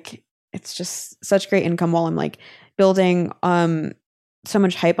 It's like, it's just such great income while I'm like building so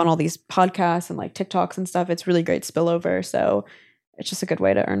much hype on all these podcasts and like TikToks and stuff. It's really great spillover. So it's just a good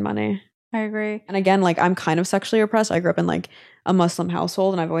way to earn money. I agree. And again, like I'm kind of sexually repressed. I grew up in like a Muslim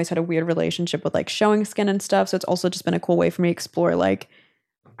household and I've always had a weird relationship with like showing skin and stuff. So it's also just been a cool way for me to explore like,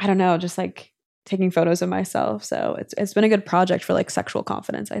 I don't know, just like taking photos of myself. So it's been a good project for like sexual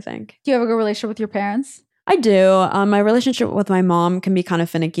confidence, I think. Do you have a good relationship with your parents? I do. My relationship with my mom can be kind of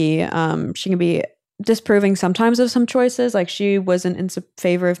finicky. She can be disapproving sometimes of some choices. Like she wasn't in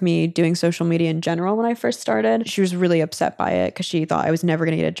favor of me doing social media in general when I first started. She was really upset by it because she thought I was never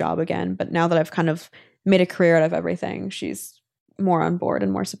going to get a job again. But now that I've kind of made a career out of everything, she's more on board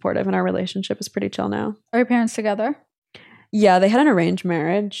and more supportive. And our relationship is pretty chill now. Are your parents together? Yeah, they had an arranged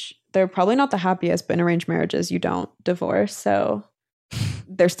marriage. They're probably not the happiest, but in arranged marriages, you don't divorce. So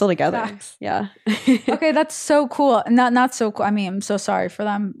they're still together. Facts. Yeah. Okay, that's so cool. Not so cool. I mean, I'm so sorry for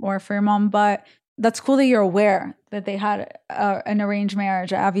them or for your mom, but that's cool that you're aware that they had an arranged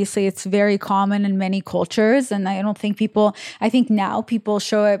marriage. Obviously, it's very common in many cultures. And I think now people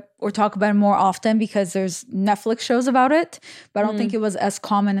show it or talk about it more often because there's Netflix shows about it. But I don't think it was as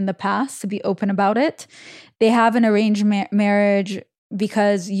common in the past to be open about it. They have an arranged marriage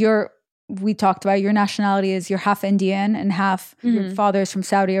because we talked about your nationality is you're half Indian and half your father is from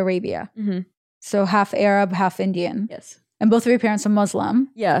Saudi Arabia. Mm-hmm. So half Arab, half Indian. Yes. And both of your parents are Muslim.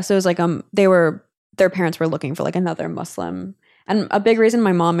 Yeah. So it was like their parents were looking for like another Muslim. And a big reason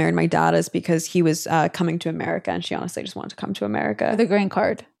my mom married my dad is because he was coming to America and she honestly just wanted to come to America. For the green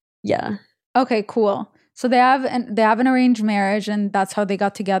card. Yeah. Okay, cool. So they have an arranged marriage and that's how they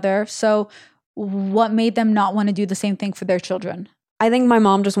got together. So what made them not want to do the same thing for their children? I think my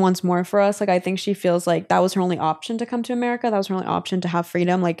mom just wants more for us. Like I think she feels like that was her only option to come to America. That was her only option to have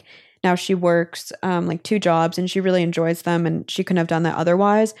freedom. Like now she works like 2 jobs and she really enjoys them and she couldn't have done that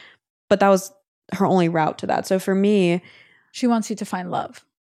otherwise. But that was her only route to that. So for me, she wants you to find love.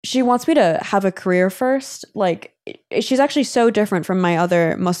 She wants me to have a career first. Like she's actually so different from my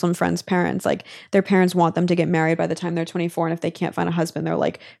other Muslim friends' parents. Like their parents want them to get married by the time they're 24. And if they can't find a husband, they're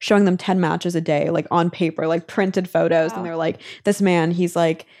like showing them 10 matches a day, like on paper, like printed photos. Wow. And they're like, this man, he's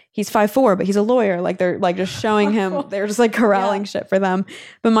 5'4", but he's a lawyer. Like they're like just showing him, they're just like corralling shit for them.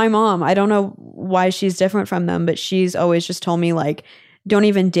 But my mom, I don't know why she's different from them, but she's always just told me like, don't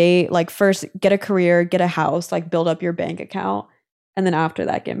even date, like first get a career, get a house, like build up your bank account. And then after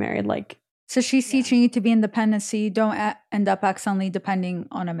that, get married. Like, so she's teaching you to be independent so you don't end up accidentally depending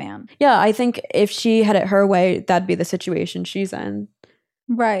on a man. Yeah, I think if she had it her way, that'd be the situation she's in.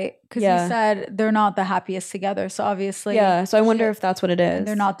 Right. Because you said they're not the happiest together. So obviously. Yeah. So I wonder if that's what it is.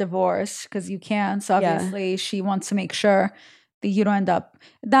 They're not divorced because you can. So obviously she wants to make sure that you don't end up.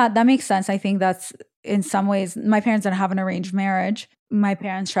 That makes sense. I think that's in some ways. My parents didn't have an arranged marriage. My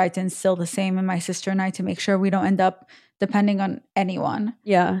parents tried to instill the same in my sister and I to make sure we don't end up depending on anyone.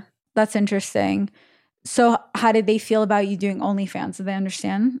 Yeah. That's interesting. So how did they feel about you doing OnlyFans? Do they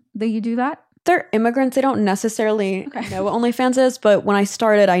understand that you do that? They're immigrants. They don't necessarily know what OnlyFans is. But when I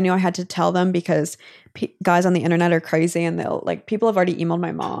started, I knew I had to tell them because guys on the internet are crazy. And they'll like, people have already emailed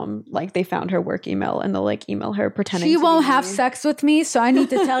my mom. Like they found her work email and they'll like email her pretending she won't have sex with me. So I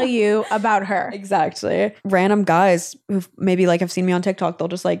need to tell you about her. Exactly. Random guys who maybe like have seen me on TikTok. They'll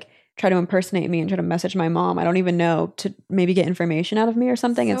just like try to impersonate me and try to message my mom. I don't even know, to maybe get information out of me or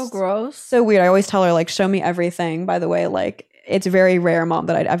something. So it's gross. So weird. I always tell her like, show me everything. By the way, like it's very rare, mom,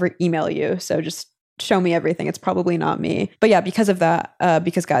 that I'd ever email you. So just show me everything. It's probably not me. But yeah, because of that,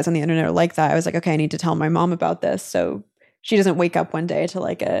 because guys on the internet are like that, I was like, okay, I need to tell my mom about this. So she doesn't wake up one day to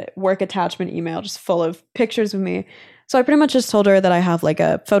like a work attachment email just full of pictures of me. So I pretty much just told her that I have like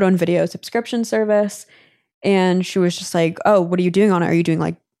a photo and video subscription service. And she was just like, oh, what are you doing on it? Are you doing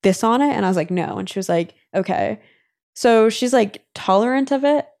like this on it? And I was like, no. And she was like, okay. So she's like tolerant of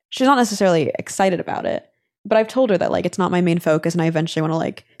it. She's not necessarily excited about it, but I've told her that like it's not my main focus and I eventually want to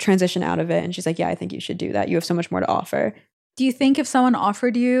like transition out of it. And she's like, yeah, I think you should do that. You have so much more to offer. Do you think if someone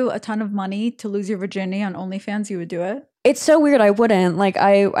offered you a ton of money to lose your virginity on OnlyFans, you would do it? It's so weird. I wouldn't. Like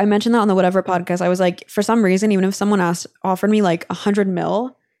I mentioned that on the Whatever podcast. I was like, for some reason, even if someone offered me like 100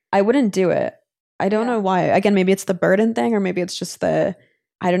 mil, I wouldn't do it. I don't know why. Again, maybe it's the burden thing or maybe it's just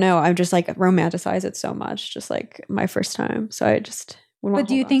I don't know. I'm just like romanticize it so much. Just like my first time. So I just wouldn't. But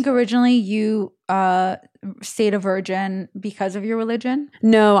do you think originally you stayed a virgin because of your religion?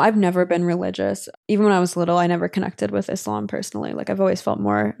 No, I've never been religious. Even when I was little, I never connected with Islam personally. Like I've always felt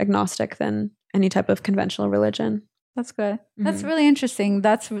more agnostic than any type of conventional religion. That's good. Mm-hmm. That's really interesting.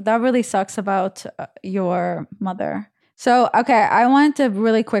 That really sucks about your mother. So, okay, I wanted to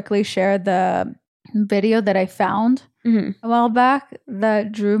really quickly share the video that I found a while back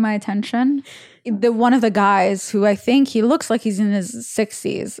that drew my attention. one of the guys who I think he looks like he's in his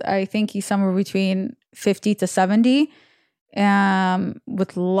 60s. I think he's somewhere between 50 to 70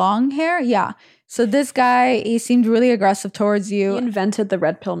 with long hair. Yeah. So this guy, he seemed really aggressive towards you. He invented the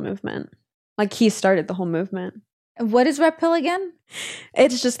red pill movement. Like he started the whole movement. What is red pill again?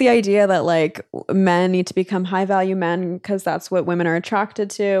 It's just the idea that like men need to become high value men because that's what women are attracted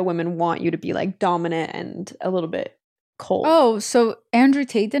to. Women want you to be like dominant and a little bit cold. Oh, so Andrew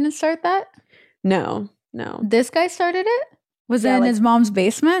Tate didn't start that? No. This guy started it? Was it in like, his mom's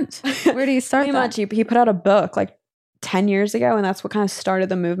basement? Where did he start pretty that? much. He put out a book like 10 years ago, and that's what kind of started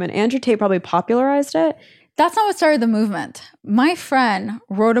the movement. Andrew Tate probably popularized it. That's not what started the movement. My friend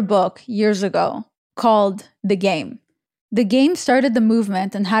wrote a book years ago called The Game. The Game started the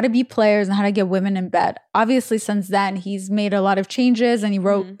movement and how to be players and how to get women in bed. Obviously, since then, he's made a lot of changes and he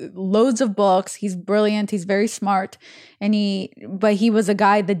wrote loads of books. He's brilliant. He's very smart. But he was a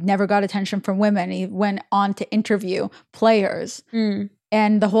guy that never got attention from women. He went on to interview players.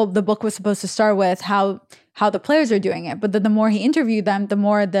 And the book was supposed to start with how the players are doing it. But then the more he interviewed them, the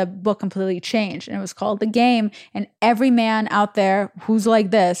more the book completely changed. And it was called The Game. And every man out there who's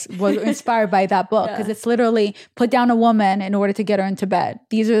like this was inspired by that book. Because it's literally put down a woman in order to get her into bed.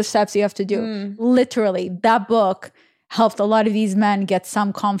 These are the steps you have to do. Literally, that book helped a lot of these men get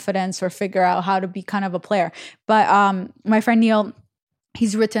some confidence or figure out how to be kind of a player. But my friend Neil,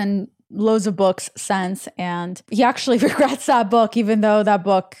 he's written loads of books since, and he actually regrets that book, even though that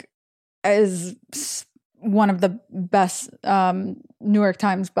book is one of the best New York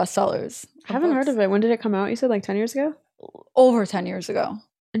Times bestsellers. I haven't heard of it. When did it come out? You said like 10 years ago? Over 10 years ago.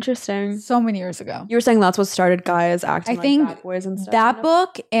 Interesting. So many years ago. You were saying that's what started guys acting I think like bad boys and stuff. That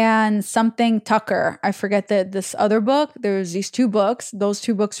book and something Tucker. I forget this other book. There's these two books. Those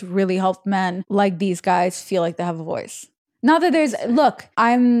two books really helped men like these guys feel like they have a voice. Not that look,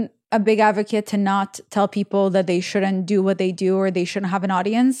 I'm a big advocate to not tell people that they shouldn't do what they do or they shouldn't have an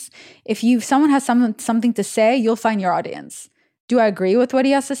audience. If someone has something to say, you'll find your audience. Do I agree with what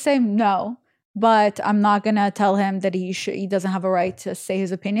he has to say? No. But I'm not going to tell him that he doesn't have a right to say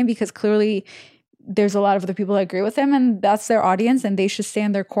his opinion, because clearly there's a lot of other people that agree with him and that's their audience and they should stay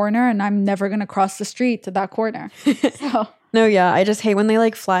in their corner, and I'm never going to cross the street to that corner. So. No, yeah. I just hate when they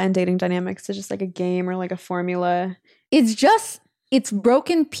like flatten dating dynamics to just like a game or like a formula. It's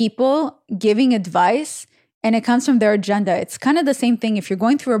broken people giving advice, and it comes from their agenda. It's kind of the same thing. If you're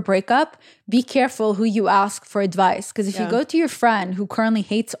going through a breakup, be careful who you ask for advice. Because if you go to your friend who currently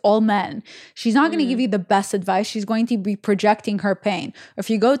hates all men, she's not going to give you the best advice. She's going to be projecting her pain. Or if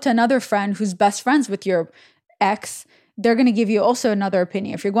you go to another friend who's best friends with your ex, they're going to give you also another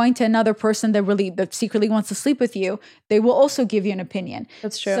opinion. If you're going to another person that secretly wants to sleep with you, they will also give you an opinion.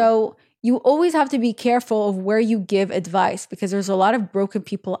 That's true. So you always have to be careful of where you give advice, because there's a lot of broken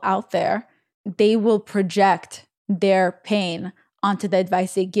people out there. They will project their pain onto the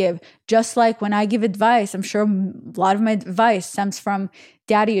advice they give. Just like when I give advice, I'm sure a lot of my advice stems from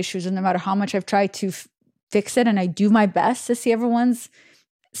daddy issues, and no matter how much I've tried to fix it, and I do my best to see everyone's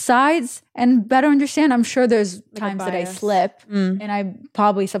sides and better understand, I'm sure there's times that I slip and I'm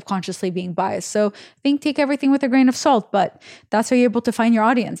probably subconsciously being biased. So I think take everything with a grain of salt, but that's how you're able to find your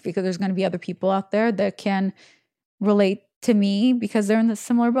audience, because there's going to be other people out there that can relate to me because they're in a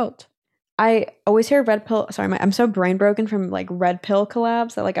similar boat. I always hear red pill. Sorry, I'm so brain broken from like red pill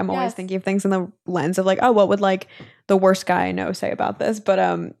collabs that like I'm always thinking of things in the lens of like, oh, what would like the worst guy I know say about this? But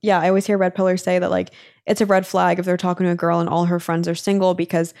yeah, I always hear red pillers say that like it's a red flag if they're talking to a girl and all her friends are single,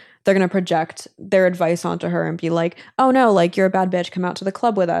 because they're gonna project their advice onto her and be like, oh no, like you're a bad bitch, come out to the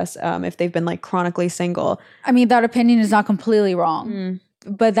club with us. If they've been like chronically single. I mean, that opinion is not completely wrong.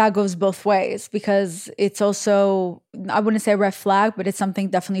 But that goes both ways, because it's also, I wouldn't say a red flag, but it's something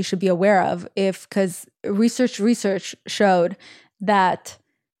definitely you should be aware of. Because research showed that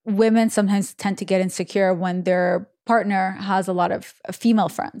women sometimes tend to get insecure when their partner has a lot of female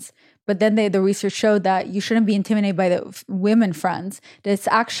friends. But then the research showed that you shouldn't be intimidated by the women friends. That it's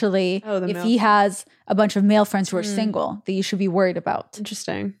actually, if he has a bunch of male friends who are single, that you should be worried about.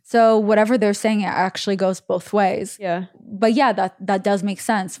 Interesting. So whatever they're saying, it actually goes both ways. Yeah. But yeah, that does make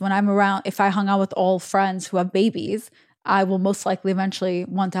sense. When I'm around, if I hung out with all friends who have babies, I will most likely eventually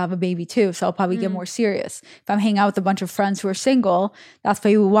want to have a baby too. So I'll probably get more serious. If I'm hanging out with a bunch of friends who are single, that's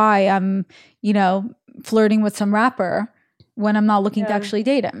probably why I'm, flirting with some rapper when I'm not looking to actually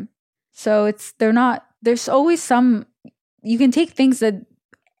date him. So there's always you can take things that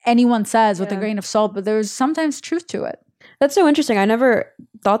anyone says with a grain of salt, but there's sometimes truth to it. That's so interesting. I never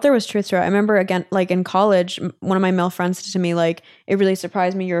thought there was truth to it. I remember, again, like in college, one of my male friends said to me, like, it really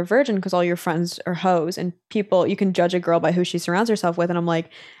surprised me you're a virgin because all your friends are hoes, and people, you can judge a girl by who she surrounds herself with. And I'm like,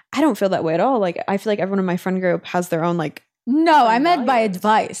 I don't feel that way at all. Like, I feel like everyone in my friend group has their own, like, no, I meant by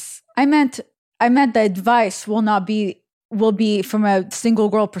advice. I meant the advice will be from a single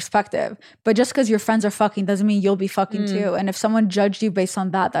girl perspective. But just because your friends are fucking doesn't mean you'll be fucking too. And if someone judged you based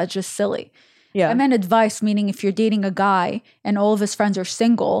on that, that's just silly. Yeah. I meant advice, meaning if you're dating a guy and all of his friends are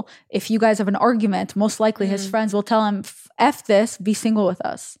single, if you guys have an argument, most likely his friends will tell him, F this, be single with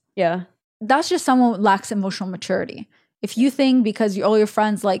us. Yeah. That's just someone who lacks emotional maturity. If you think because all your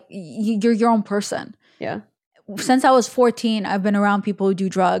friends, like, you're your own person. Yeah. Since I was 14, I've been around people who do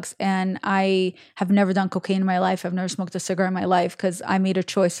drugs, and I have never done cocaine in my life. I've never smoked a cigarette in my life because I made a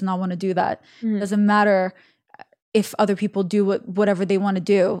choice to not want to do that. Doesn't matter if other people do whatever they want to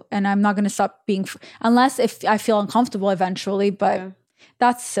do. And I'm not going to stop being, unless if I feel uncomfortable eventually, but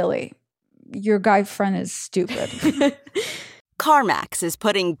that's silly. Your guy friend is stupid. CarMax is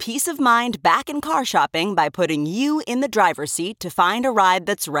putting peace of mind back in car shopping by putting you in the driver's seat to find a ride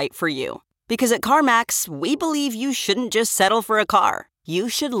that's right for you. Because at CarMax, we believe you shouldn't just settle for a car. You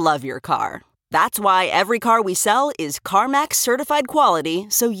should love your car. That's why every car we sell is CarMax certified quality,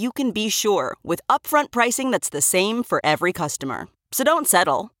 so you can be sure with upfront pricing that's the same for every customer. So don't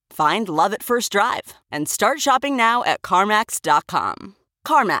settle. Find love at first drive and start shopping now at CarMax.com.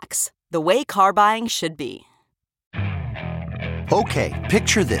 CarMax, the way car buying should be. Okay,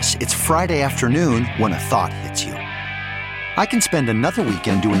 picture this. It's Friday afternoon when a thought hits you. I can spend another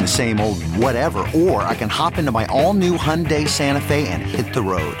weekend doing the same old whatever, or I can hop into my all-new Hyundai Santa Fe and hit the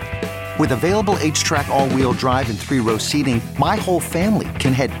road. With available H-Track all-wheel drive and 3-row seating, my whole family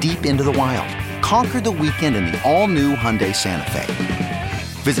can head deep into the wild. Conquer the weekend in the all-new Hyundai Santa Fe.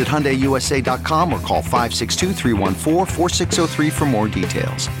 Visit HyundaiUSA.com or call 562-314-4603 for more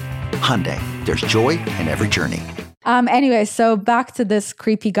details. Hyundai, there's joy in every journey. Anyway, so back to this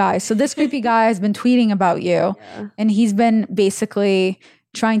creepy guy. So this creepy guy has been tweeting about you, and he's been basically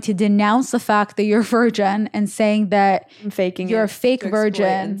trying to denounce the fact that you're a virgin and saying that you're a fake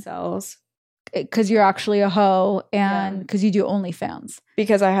virgin because you're actually a hoe and because you do OnlyFans.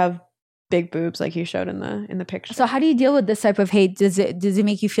 Because I have big boobs, like he showed in the picture. So how do you deal with this type of hate? Does it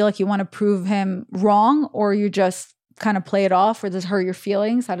make you feel like you want to prove him wrong, or you just kind of play it off, or does it hurt your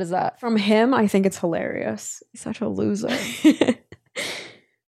feelings? How does that? From him, I think it's hilarious. He's such a loser.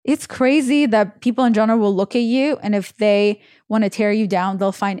 It's crazy that people in general will look at you, and if they want to tear you down,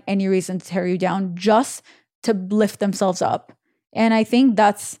 they'll find any reason to tear you down just to lift themselves up. And I think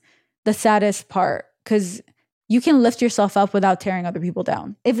that's the saddest part, because you can lift yourself up without tearing other people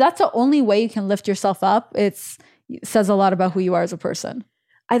down. If that's the only way you can lift yourself up, it says a lot about who you are as a person.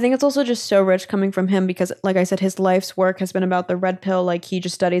 I think it's also just so rich coming from him because, like I said, his life's work has been about the red pill. Like, he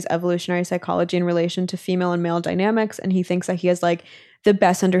just studies evolutionary psychology in relation to female and male dynamics. And he thinks that he has like the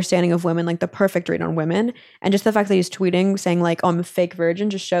best understanding of women, like the perfect read on women. And just the fact that he's tweeting saying like, oh, I'm a fake virgin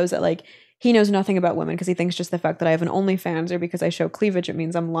just shows that like he knows nothing about women, because he thinks just the fact that I have an OnlyFans or because I show cleavage, it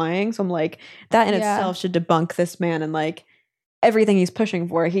means I'm lying. So I'm like, that in itself should debunk this man and like everything he's pushing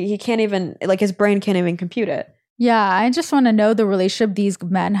for. He can't even, like, his brain can't even compute it. Yeah, I just want to know the relationship these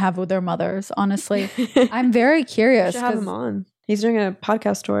men have with their mothers, honestly. I'm very curious. You should have him on. He's doing a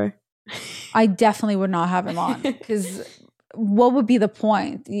podcast tour. I definitely would not have him on, because what would be the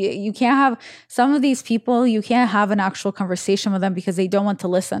point? You can't have some of these people, you can't have an actual conversation with them because they don't want to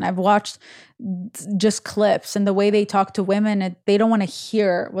listen. I've watched just clips, and the way they talk to women, they don't want to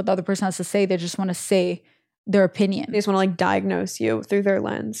hear what the other person has to say. They just want to say their opinion. They just want to like diagnose you through their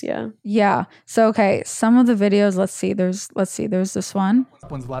lens. Yeah. So okay, some of the videos, let's see, there's this one.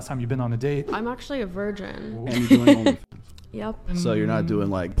 When's the last time you've been on a date? I'm actually a virgin. And you're doing OnlyFans. Yep. So you're not doing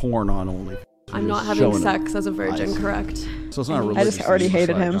like porn on OnlyFans. I'm not having sex as a virgin, correct? So it's not a religious. I just already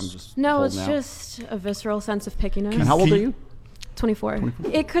hated him. No, it's just a visceral sense of pickiness. And how old are you? 24.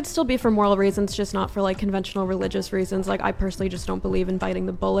 It could still be for moral reasons, just not for like conventional religious reasons. Like, I personally just don't believe in biting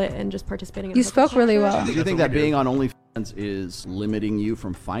the bullet and just participating in You spoke really well. Do you think that being on OnlyFans is limiting you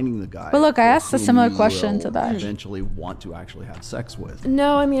from finding the guy? But look, I asked a similar question to that. Eventually want to actually have sex with.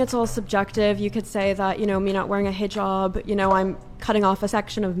 No, I mean, it's all subjective. You could say that, you know, me not wearing a hijab, you know, I'm cutting off a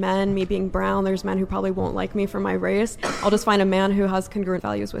section of men, me being brown. There's men who probably won't like me for my race. I'll just find a man who has congruent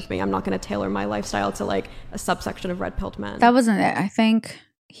values with me. I'm not going to tailor my lifestyle to like a subsection of red-pilled men. That wasn't it. I think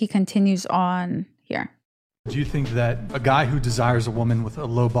he continues on here. Do you think that a guy who desires a woman with a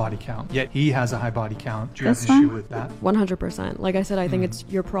low body count, yet he has a high body count, do you have an issue with that? 100%. Like I said, I think it's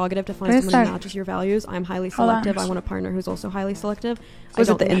your prerogative to find someone who matches your values. I'm highly selective. I want a partner who's also highly selective. Was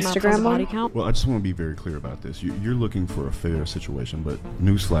it the Instagram body count? Well, I just want to be very clear about this. You're looking for a fair situation, but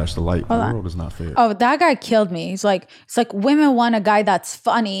newsflash, the world is not fair. Oh, that guy killed me. It's like women want a guy that's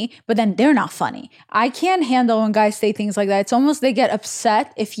funny, but then they're not funny. I can't handle when guys say things like that. It's almost they get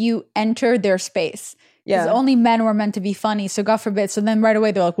upset if you enter their space. Because only men were meant to be funny. So God forbid. So then right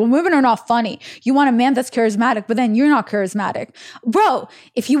away they're like, well, women are not funny. You want a man that's charismatic, but then you're not charismatic. Bro,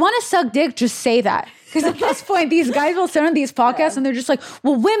 if you want to suck dick, just say that. Because at this point, these guys will sit on these podcasts and they're just like,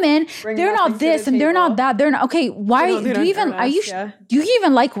 well, women, they're not this and they're not that. They're not. Okay, why do you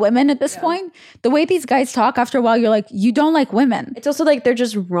even like women at this point? The way these guys talk, after a while, you're like, you don't like women. It's also like they're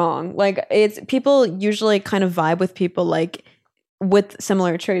just wrong. Like it's people usually kind of vibe with people like with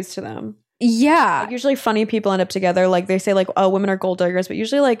similar traits to them. Yeah. Like, usually funny people end up together. Like they say like, oh, women are gold diggers, but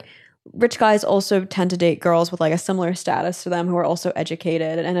usually like rich guys also tend to date girls with like a similar status to them who are also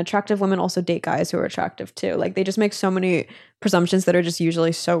educated, and attractive women also date guys who are attractive too. Like they just make so many presumptions that are just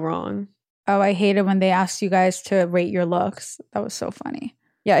usually so wrong. Oh, I hate it when they ask you guys to rate your looks. That was so funny.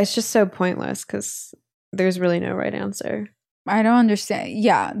 Yeah, it's just so pointless because there's really no right answer. I don't understand.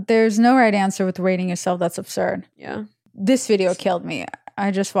 Yeah, there's no right answer with rating yourself. That's absurd. Yeah. This video killed me. I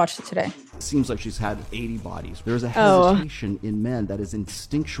just watched it today. It seems like she's had 80 bodies. There's a hesitation in men that is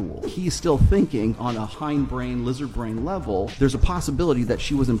instinctual. He's still thinking on a hindbrain, lizard brain level. There's a possibility that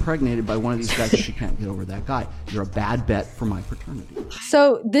she was impregnated by one of these guys and she can't get over that guy. You're a bad bet for my fraternity.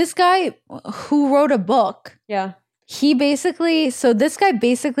 So this guy who wrote a book, this guy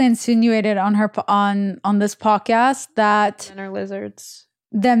basically insinuated on this podcast that men are lizards.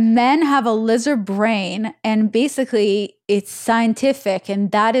 The men have a lizard brain, and basically it's scientific, and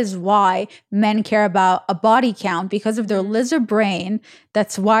that is why men care about a body count, because of their lizard brain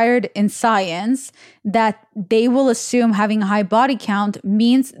that's wired in science, that they will assume having a high body count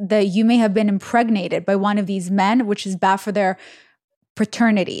means that you may have been impregnated by one of these men, which is bad for their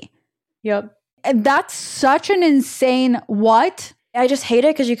paternity. Yep. And that's such an insane what? I just hate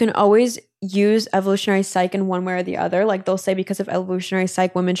it because you can always use evolutionary psych in one way or the other. Like they'll say because of evolutionary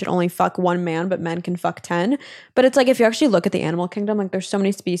psych, women should only fuck one man, but men can fuck 10. But it's like if you actually look at the animal kingdom, like there's so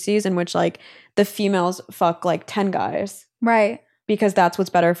many species in which like the females fuck like 10 guys. Right. Because that's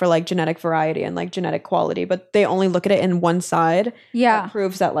what's better for like genetic variety and like genetic quality. But they only look at it in one side. Yeah. That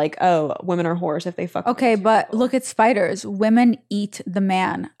proves that like, oh, women are whores if they fuck. Okay, but people. Look at spiders. Women eat the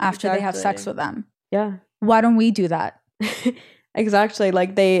man after they have sex with them. Yeah. Why don't we do that? Exactly.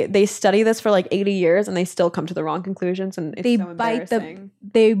 Like they study this for like 80 years and they still come to the wrong conclusions, and it's so embarrassing.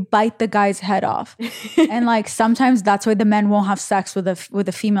 They bite the guy's head off. And like sometimes that's why the men won't have sex with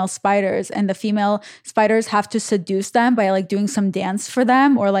the female spiders, and the female spiders have to seduce them by like doing some dance for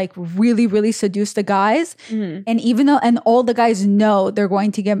them, or like really really seduce the guys. Mm-hmm. And even though all the guys know they're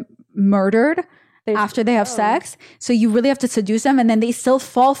going to get murdered after they have sex, so you really have to seduce them, and then they still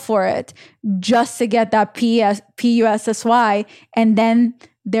fall for it just to get that PUSSY, and then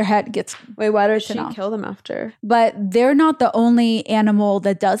their head gets why did she kill them after? But they're not the only animal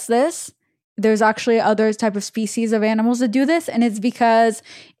that does this. There's actually other type of species of animals that do this, and it's because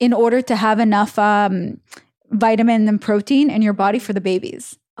in order to have enough vitamin and protein in your body for the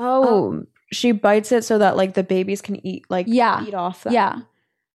babies. She bites it so that like the babies can eat eat off them. Yeah.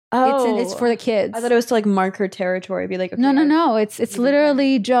 It's for the kids. I thought it was to like mark her territory. Be like, okay, no. It's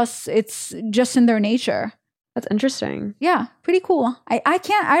literally just in their nature. That's interesting. Yeah, pretty cool. I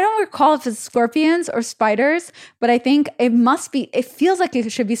don't recall if it's scorpions or spiders, but I think it feels like it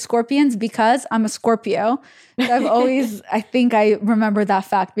should be scorpions because I'm a Scorpio. I think I remember that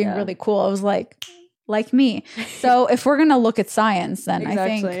fact being really cool. I was like me. So if we're going to look at science, then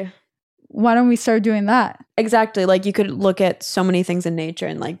exactly. I think, why don't we start doing that? Exactly. Like you could look at so many things in nature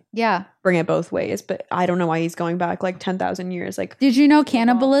and like bring it both ways. But I don't know why he's going back like 10,000 years. Like, did you know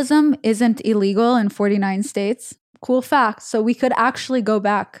cannibalism isn't illegal in 49 states? Cool fact. So we could actually go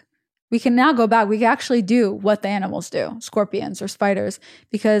back. We can now go back. We can actually do what the animals do, scorpions or spiders,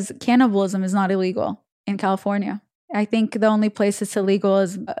 because cannibalism is not illegal in California. I think the only place it's illegal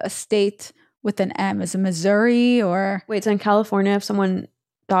is a state with an M. Is it Missouri or? Wait, so in California, if someone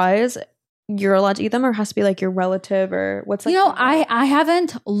dies, you're allowed to eat them, or it has to be like your relative, or what's like? I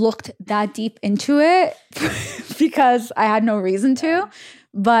haven't looked that deep into it because I had no reason to,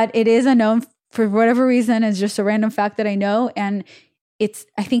 but it is a known, for whatever reason, it's just a random fact that I know. And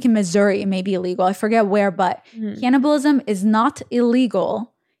I think in Missouri, it may be illegal. I forget where, but cannibalism is not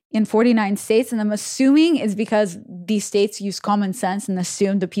illegal in 49 states. And I'm assuming it's because these states use common sense and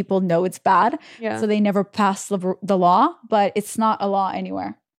assume the people know it's bad. Yeah. So they never pass the law, but it's not a law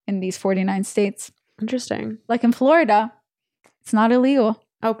anywhere in these 49 states. Interesting. Like in Florida, it's not illegal.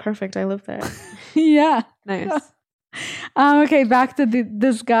 Oh, perfect. I live there. Yeah. Nice. Okay, back to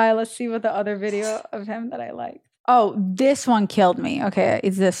this guy. Let's see what the other video of him that I like. Oh, this one killed me. Okay,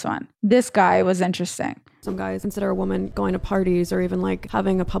 it's this one. This guy was interesting. Some guys consider a woman going to parties or even like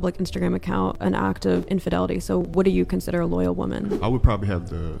having a public Instagram account an act of infidelity. So what do you consider a loyal woman? I would probably have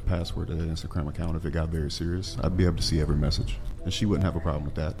the password to that Instagram account if it got very serious. I'd be able to see every message, and she wouldn't have a problem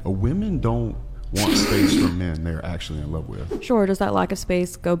with that. Women don't want space from men they're actually in love with. Sure. Does that lack of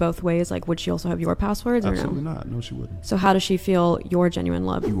space go both ways? Like, would she also have your passwords or Absolutely no? not. No, she wouldn't. So how does she feel your genuine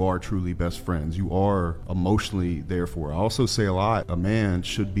love? You are truly best friends. You are emotionally there for her. I also say a lot, a man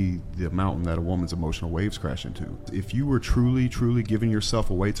should be the mountain that a woman's emotional waves crash into. If you were truly, truly giving yourself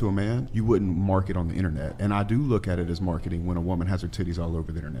away to a man, you wouldn't market on the internet. And I do look at it as marketing when a woman has her titties all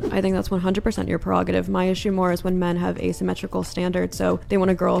over the internet. I think that's 100% your prerogative. My issue more is when men have asymmetrical standards. So they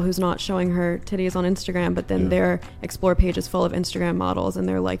want a girl who's not showing her titties on Instagram, but then their explore page is full of Instagram models and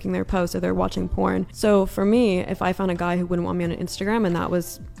they're liking their posts or they're watching porn. So for me, if I found a guy who wouldn't want me on Instagram and that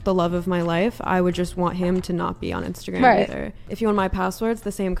was the love of my life, I would just want him to not be on Instagram either. If you want my passwords,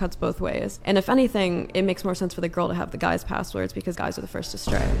 the same cuts both ways. And if anything, it makes more sense for the girl to have the guy's passwords because guys are the first to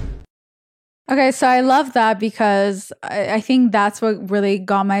stray. Okay, so I love that because I think that's what really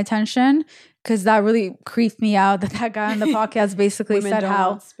got my attention, because that really creeped me out that guy on the podcast basically said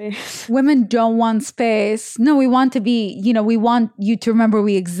how women don't want space. No, we want to be, we want you to remember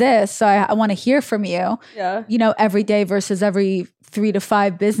we exist. So I want to hear from you, every day versus every 3 to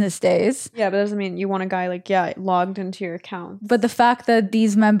 5 business days. Yeah, but that doesn't mean you want a guy logged into your account. But the fact that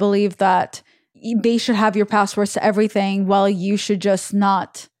these men believe that they should have your passwords to everything while you should just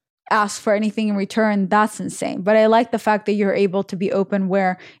not ask for anything in return, that's insane. But I like the fact that you're able to be open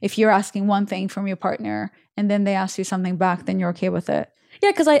where if you're asking one thing from your partner and then they ask you something back, then you're okay with it.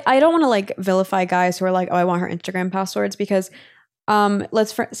 Yeah, because I don't want to vilify guys who are like, oh, I want her Instagram passwords because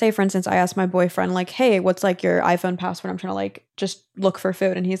let's say, for instance, I asked my boyfriend hey, what's your iPhone password? I'm trying to just look for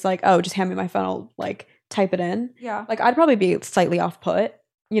food. And he's like, oh, just hand me my phone. I'll type it in. Yeah. I'd probably be slightly off put.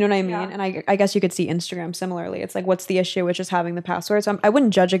 You know what I mean? Yeah. And I guess you could see Instagram similarly. It's what's the issue with just having the password? So I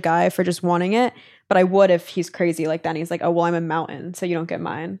wouldn't judge a guy for just wanting it, but I would if he's crazy like that. And he's like, oh, well, I'm a mountain, so you don't get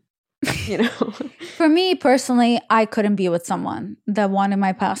mine. For me personally, I couldn't be with someone that wanted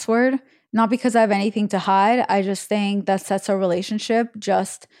my password. Not because I have anything to hide. I just think that sets our relationship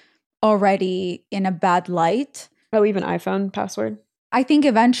just already in a bad light. Oh, even iPhone password? I think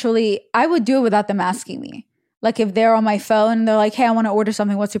eventually I would do it without them asking me. If they're on my phone and they're like, hey, I want to order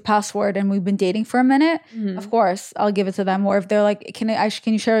something. What's your password? And we've been dating for a minute. Mm-hmm. Of course, I'll give it to them. Or if they're like, can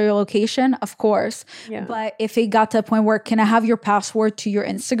you share your location? Of course. Yeah. But if it got to a point where, can I have your password to your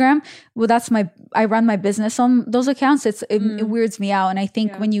Instagram? Well, I run my business on those accounts. It weirds me out. And I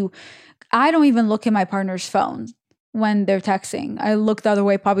think I don't even look at my partner's phone when they're texting. I look the other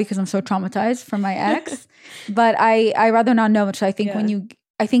way probably because I'm so traumatized from my ex. But I rather not know. So I think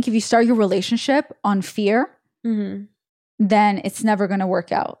if you start your relationship on fear, then it's never going to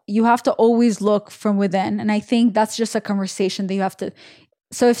work out. You have to always look from within. And I think that's just a conversation that you have to.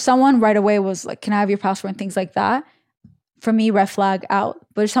 So if someone right away was like, can I have your password and things like that? For me, red flag out.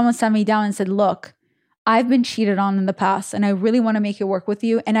 But if someone sat me down and said, look, I've been cheated on in the past and I really want to make it work with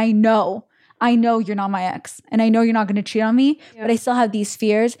you. And I know you're not my ex and I know you're not going to cheat on me, but I still have these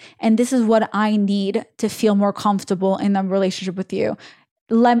fears. And this is what I need to feel more comfortable in the relationship with you.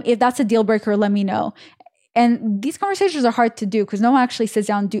 If that's a deal breaker, let me know. And these conversations are hard to do because no one actually sits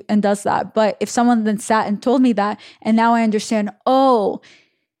down and does that. But if someone then sat and told me that, and now I understand, oh,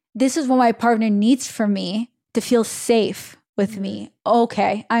 this is what my partner needs from me to feel safe with me.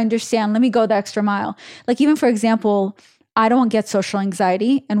 Okay, I understand. Let me go the extra mile. Even for example, I don't get social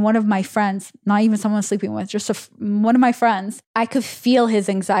anxiety. And one of my friends, not even someone I'm sleeping with, just one of my friends, I could feel his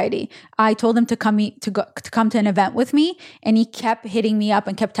anxiety. I told him to come to an event with me. And he kept hitting me up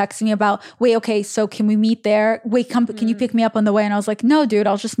and kept texting me about, wait, okay, so can we meet there? Wait, can you pick me up on the way? And I was like, no, dude,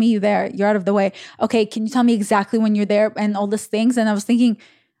 I'll just meet you there. You're out of the way. Okay, can you tell me exactly when you're there and all these things? And I was thinking,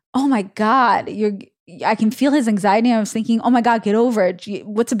 oh my God, I can feel his anxiety. I was thinking, oh my God, get over it.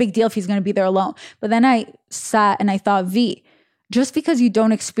 What's a big deal if he's going to be there alone? But then I sat and I thought, just because you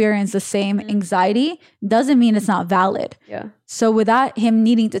don't experience the same anxiety doesn't mean it's not valid. Yeah. So without him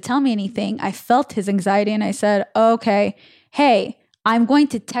needing to tell me anything, I felt his anxiety and I said, okay, hey, I'm going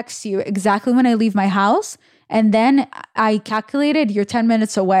to text you exactly when I leave my house. And then I calculated you're 10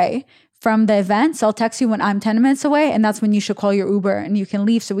 minutes away from the event. So I'll text you when I'm 10 minutes away, and that's when you should call your Uber and you can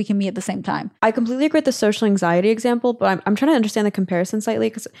leave so we can meet at the same time. I completely agree with the social anxiety example, but I'm trying to understand the comparison slightly,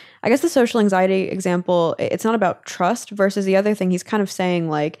 because I guess the social anxiety example, it's not about trust versus the other thing. He's kind of saying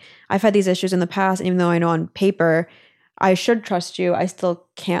like, I've had these issues in the past, and even though I know on paper I should trust you, I still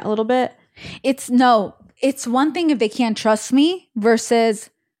can't a little bit. It's one thing if they can't trust me versus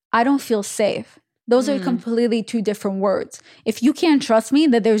I don't feel safe. Those are completely two different words. If you can't trust me,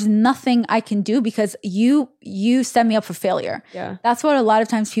 that there's nothing I can do because you set me up for failure. Yeah. That's what a lot of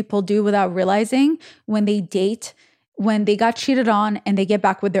times people do without realizing when they date, when they got cheated on and they get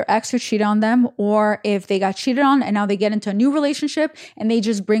back with their ex who cheated on them, or if they got cheated on and now they get into a new relationship and they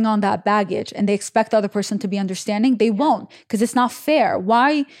just bring on that baggage and they expect the other person to be understanding, they won't, because it's not fair.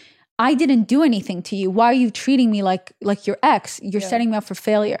 Why? I didn't do anything to you. Why are you treating me like your ex? You're setting me up for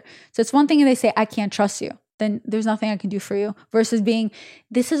failure. So it's one thing if they say, I can't trust you. Then there's nothing I can do for you. Versus being,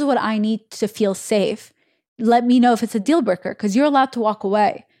 this is what I need to feel safe. Let me know if it's a deal breaker, because you're allowed to walk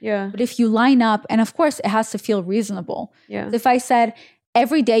away. Yeah. But if you line up, and of course it has to feel reasonable. Yeah. If I said,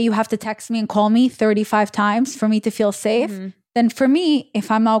 every day you have to text me and call me 35 times for me to feel safe, then for me,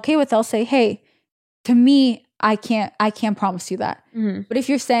 if I'm not okay with it, I'll say, hey, to me, I can't promise you that. But if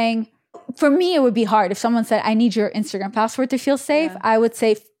you're saying, for me, it would be hard. If someone said, I need your Instagram password to feel safe, I would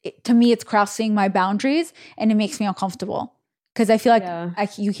say, to me, it's crossing my boundaries and it makes me uncomfortable because I feel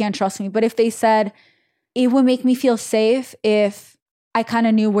like you can't trust me. But if they said, it would make me feel safe if I kind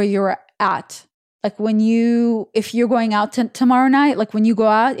of knew where you were at. Like if you're going out tomorrow night, like when you go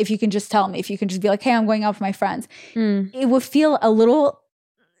out, if you can just tell me, if you can just be like, hey, I'm going out with my friends, it would feel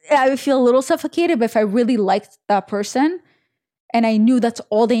I would feel a little suffocated. But if I really liked that person and I knew that's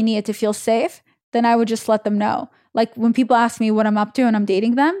all they needed to feel safe, then I would just let them know. Like when people ask me what I'm up to and I'm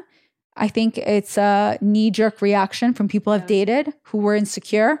dating them, I think it's a knee-jerk reaction from people I've dated who were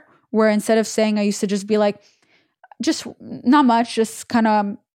insecure, where instead of saying, I used to just be like, just not much, just kind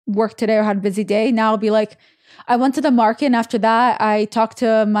of work today or had a busy day. Now I'll be like, I went to the market and after that I talked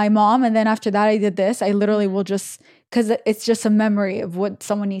to my mom and then after that I did this. I literally will just, because it's just a memory of what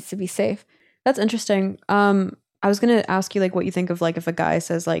someone needs to be safe. That's interesting. I was going to ask you like what you think of like if a guy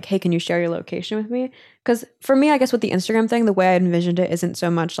says like, hey, can you share your location with me? Because for me, I guess with the Instagram thing, the way I envisioned it isn't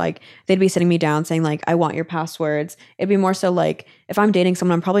so much like they'd be sitting me down saying like, I want your passwords. It'd be more so like if I'm dating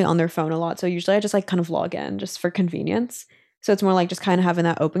someone, I'm probably on their phone a lot. So usually I just like kind of log in just for convenience. So it's more like just kind of having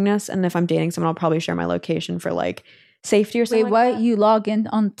that openness. And if I'm dating someone, I'll probably share my location for like safety or something. Wait, like what? that. You log in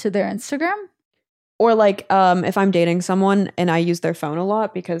onto their Instagram? Or like if I'm dating someone and I use their phone a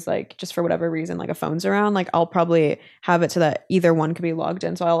lot because like just for whatever reason like a phone's around, like I'll probably have it so that either one could be logged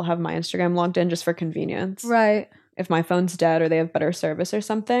in. So I'll have my Instagram logged in just for convenience. Right. If my phone's dead or they have better service or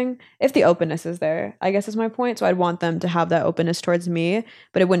something, if the openness is there, I guess is my point. So I'd want them to have that openness towards me,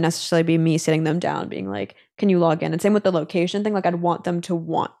 but it wouldn't necessarily be me sitting them down being like, can you log in? And same with the location thing. Like I'd want them to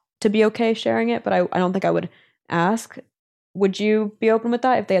want to be okay sharing it, but I don't think I would ask. Would you be open with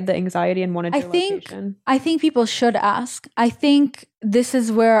that if they had the anxiety and wanted your location? I think people should ask. I think this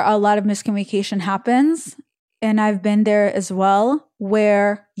is where a lot of miscommunication happens. And I've been there as well,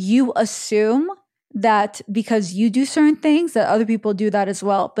 where you assume that because you do certain things that other people do that as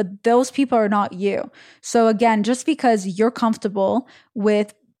well. But those people are not you. So again, just because you're comfortable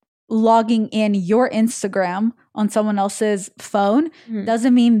with logging in your Instagram on someone else's phone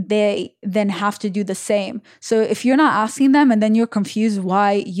doesn't mean they then have to do the same. So if you're not asking them and then you're confused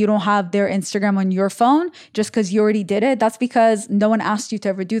why you don't have their Instagram on your phone just because you already did it, that's because no one asked you to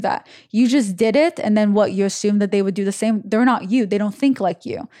ever do that. You just did it, and then what, you assume that they would do the same. They're not you. They don't think like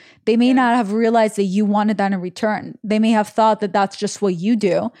you. They may not have realized that you wanted that in return. They may have thought that that's just what you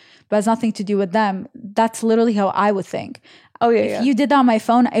do, but it has nothing to do with them. That's literally how I would think. Oh yeah. If you did that on my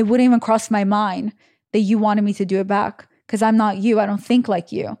phone, it wouldn't even cross my mind that you wanted me to do it back, because I'm not you. I don't think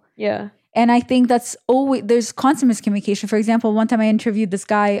like you. Yeah. And I think that's always, there's constant miscommunication. For example, one time I interviewed this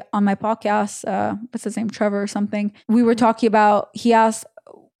guy on my podcast, what's his name, Trevor or something. We were talking about, he asked,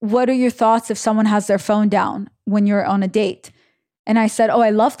 what are your thoughts if someone has their phone down when you're on a date? And I said, oh, I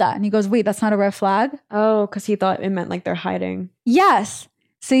love that. And he goes, wait, that's not a red flag? Oh, because he thought it meant like they're hiding. Yes.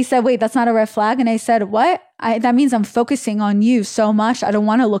 So he said, wait, that's not a red flag? And I said, what? That means I'm focusing on you so much. I don't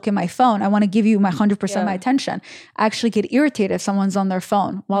want to look at my phone. I want to give you my 100% of my attention. I actually get irritated if someone's on their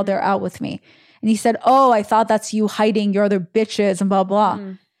phone while they're out with me. And he said, oh, I thought that's you hiding your other bitches and blah, blah.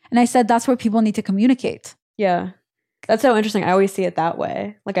 And I said, that's where people need to communicate. Yeah. That's so interesting. I always see it that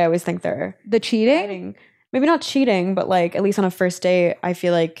way. Like I always think they're the cheating. Hiding. Maybe not cheating, but like at least on a first date, I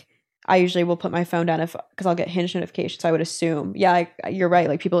feel like I usually will put my phone down because I'll get Hinge notifications. So I would assume, you're right.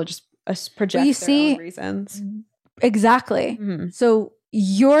 Like people just project their own reasons. Exactly. So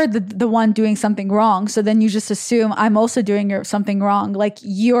you're the one doing something wrong. So then you just assume I'm also doing something wrong. Like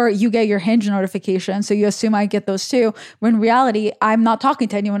you get your Hinge notification, so you assume I get those too. When in reality, I'm not talking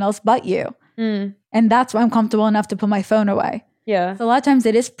to anyone else but you. And that's why I'm comfortable enough to put my phone away. Yeah. So a lot of times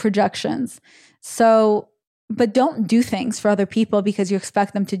it is projections. So, but don't do things for other people because you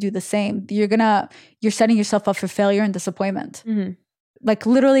expect them to do the same. You're setting yourself up for failure and disappointment. Like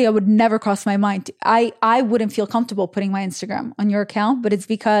literally, it would never cross my mind. I wouldn't feel comfortable putting my Instagram on your account, but it's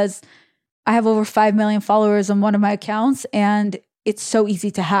because I have over 5 million followers on one of my accounts and it's so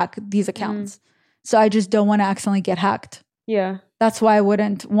easy to hack these accounts. So I just don't want to accidentally get hacked. Yeah. That's why I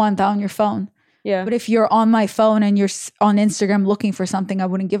wouldn't want that on your phone. Yeah. But if you're on my phone and you're on Instagram looking for something, I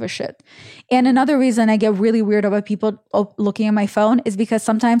wouldn't give a shit. And another reason I get really weird about people looking at my phone is because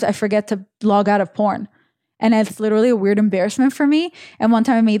sometimes I forget to log out of porn. And it's literally a weird embarrassment for me. And one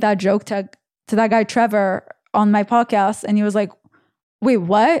time I made that joke to that guy, Trevor, on my podcast. And he was like, wait,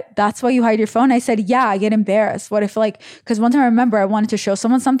 what? That's why you hide your phone? I said, yeah, I get embarrassed. What if because one time I remember I wanted to show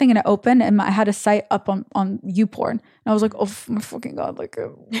someone something and it opened and I had a site up on YouPorn. And I was like, oh my fucking God.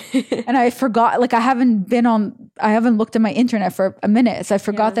 And I forgot, I haven't looked at my internet for a minute. So I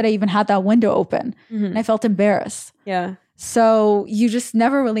forgot that I even had that window open and I felt embarrassed. Yeah. So you just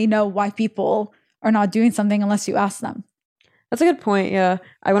never really know why people are not doing something unless you ask them. That's a good point. Yeah.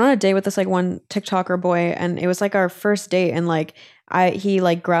 I went on a date with this one TikToker boy and it was our first date and he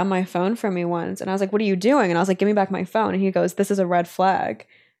grabbed my phone from me once and I was like, what are you doing? And I was like, give me back my phone. And he goes, this is a red flag.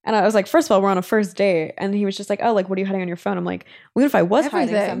 And I was like, first of all, we're on a first date. And he was just like, oh, what are you hiding on your phone? I'm like, what if I was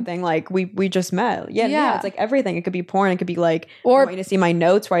hiding something? We just met. Yeah. It's everything. It could be porn. It could be or want you to see my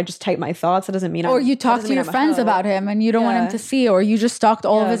notes where I just type my thoughts. It doesn't mean or you talk to your friends about him and you don't want him to see, or you just stalked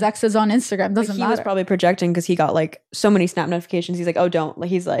all of his exes on Instagram. Doesn't matter. He was probably projecting because he got so many Snap notifications. He's like, oh, don't.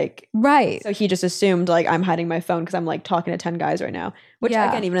 He's like, right. So he just assumed I'm hiding my phone because I'm talking to 10 guys right now, which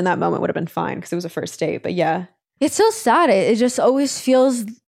again, even in that moment would have been fine because it was a first date. But yeah. It's so sad. It just always feels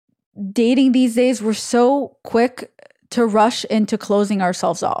dating these days, we're so quick to rush into closing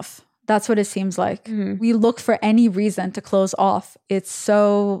ourselves off. That's what it seems like. We look for any reason to close off. It's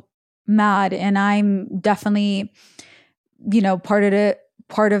so mad. And I'm definitely, part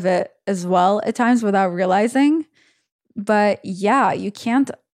of it as well at times without realizing. But yeah, you can't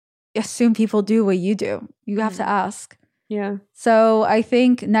assume people do what you do. You have to ask. Yeah. So I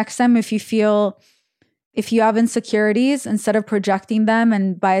think next time if you have insecurities, instead of projecting them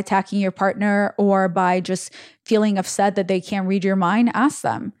and by attacking your partner or by just feeling upset that they can't read your mind, ask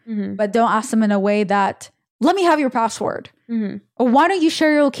them. But don't ask them in a way that, let me have your password. Or why don't you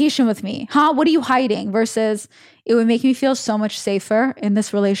share your location with me? What are you hiding? Versus, it would make me feel so much safer in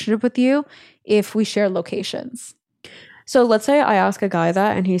this relationship with you if we share locations. So let's say I ask a guy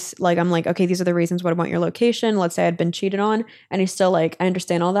that and he's I'm like, okay, these are the reasons why I want your location. Let's say I'd been cheated on and he's still I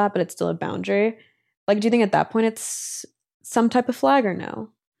understand all that, but it's still a boundary. Do you think at that point it's some type of flag or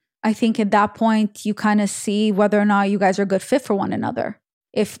no? I think at that point you kind of see whether or not you guys are a good fit for one another.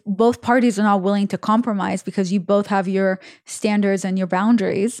 If both parties are not willing to compromise because you both have your standards and your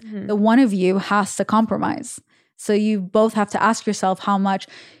boundaries, the one of you has to compromise. So you both have to ask yourself how much.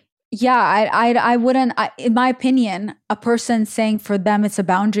 Yeah, I wouldn't. In my opinion, a person saying for them it's a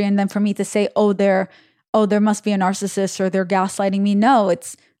boundary, and then for me to say, there must be a narcissist or they're gaslighting me. No,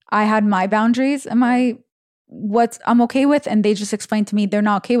 I had my boundaries and what I'm okay with, and they just explained to me they're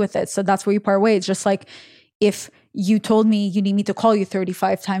not okay with it. So that's where you part ways. Just like if you told me you need me to call you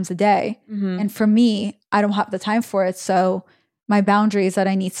 35 times a day, and for me, I don't have the time for it. So my boundary is that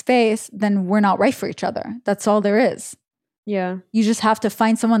I need space, then we're not right for each other. That's all there is. Yeah. You just have to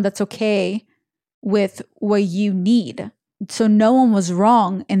find someone that's okay with what you need. So no one was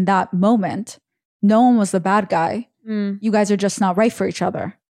wrong in that moment. No one was the bad guy. You guys are just not right for each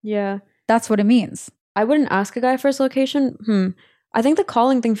other. Yeah. That's what it means. I wouldn't ask a guy for his location. I think the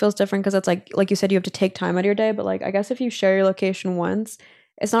calling thing feels different because it's like you said, you have to take time out of your day. But I guess if you share your location once,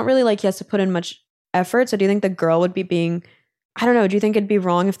 it's not really he has to put in much effort. So do you think the girl would be I don't know, do you think it'd be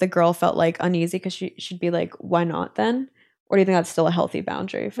wrong if the girl felt uneasy because she'd be why not then? Or do you think that's still a healthy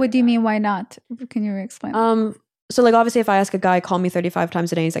boundary? What do you mean, why not? Can you explain? So obviously if I ask a guy, call me 35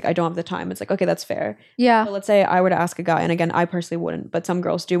 times a day, he's I don't have the time. It's okay, that's fair. Yeah. So let's say I were to ask a guy, and again, I personally wouldn't, but some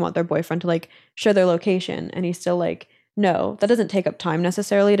girls do want their boyfriend to share their location, and he's still no, that doesn't take up time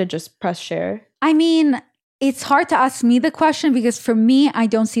necessarily to just press share. I mean, it's hard to ask me the question because for me, I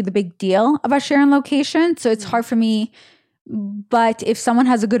don't see the big deal about sharing location. So it's hard for me. But if someone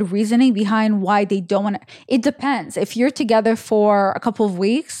has a good reasoning behind why they don't want to, it depends. If you're together for a couple of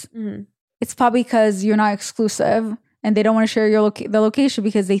weeks, it's probably because you're not exclusive and they don't want to share the location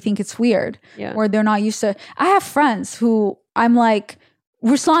because they think it's weird or they're not used to. I have friends who I'm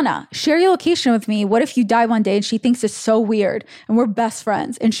Ruslana, share your location with me. What if you die one day and she thinks it's so weird and we're best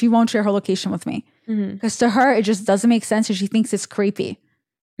friends and she won't share her location with me? Because to her, it just doesn't make sense and she thinks it's creepy.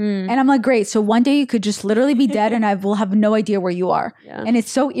 And I'm like, great. So one day you could just literally be dead and I will have no idea where you are. Yeah. And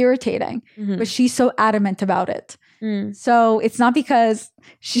it's so irritating, but she's so adamant about it. So it's not because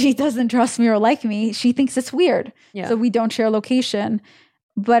she doesn't trust me or like me. She thinks it's weird. Yeah. So we don't share location.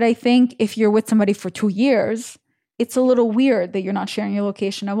 But I think if you're with somebody for 2 years, it's a little weird that you're not sharing your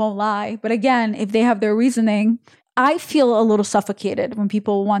location. I won't lie. But again, if they have their reasoning, I feel a little suffocated when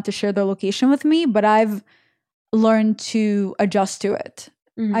people want to share their location with me, but I've learned to adjust to it.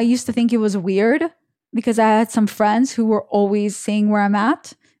 I used to think it was weird because I had some friends who were always saying where I'm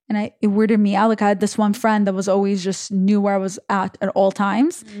at. And it weirded me out. Like I had this one friend that was always just knew where I was at all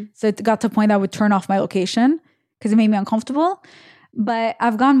times. So it got to the point that I would turn off my location because it made me uncomfortable. But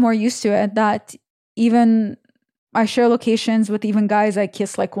I've gotten more used to it that even I share locations with even guys I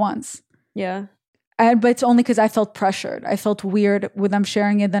kiss like once. Yeah. But it's only because I felt pressured. I felt weird with them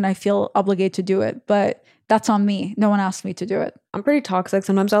sharing it. Then I feel obligated to do it. But that's on me. No one asked me to do it. I'm pretty toxic.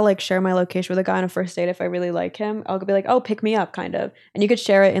 Sometimes I'll like share my location with a guy on a first date if I really like him. I'll be like, oh, pick me up, kind of. And you could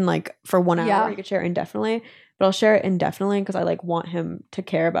share it in like for 1 hour. Yeah. You could share it indefinitely. But I'll share it indefinitely because I like want him to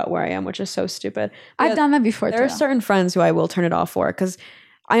care about where I am, which is so stupid. I've done that before There too. are certain friends who I will turn it off for because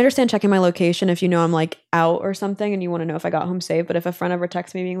I understand checking my location if you know I'm like out or something and you want to know if I got home safe. But if a friend ever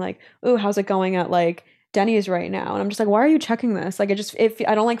texts me being like, ooh, how's it going at like Denny's right now? And I'm just like, why are you checking this? Like if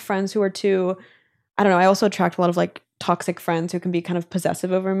I don't like friends who are too, I don't know. I also attract a lot of like toxic friends who can be kind of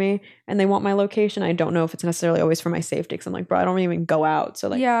possessive over me and they want my location. I don't know if it's necessarily always for my safety because I'm like, bro, I don't even go out. So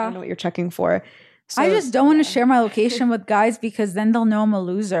like, I don't know what you're checking for. So, I just don't want to share my location with guys because then they'll know I'm a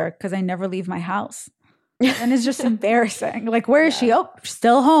loser because I never leave my house. And it's just embarrassing. Like, where is she? Oh,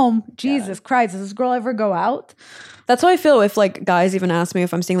 still home. Jesus Christ. Does this girl ever go out? That's how I feel if like guys even ask me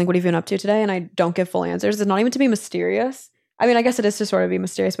if I'm saying like, what have you been up to today? And I don't give full answers. It's not even to be mysterious. I mean, I guess it is to sort of be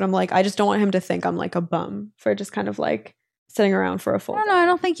mysterious, but I'm like, I just don't want him to think I'm like a bum for just kind of like sitting around for a full I don't know. I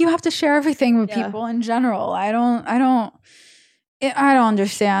don't think you have to share everything with people in general. I don't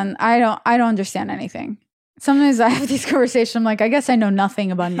understand. I don't understand anything. Sometimes I have these conversations. I'm like, I guess I know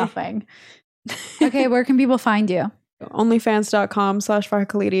nothing about nothing. Okay, where can people find you? Onlyfans.com/Farha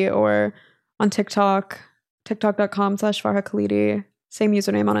Khalidi or on TikTok, tiktok.com/Farha Khalidi. Same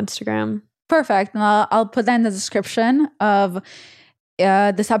username on Instagram. Perfect. And I'll put that in the description of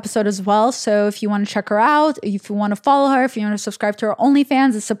this episode as well. So if you want to check her out, if you want to follow her, if you want to subscribe to her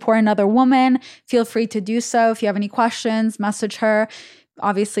OnlyFans and support another woman, feel free to do so. If you have any questions, message her.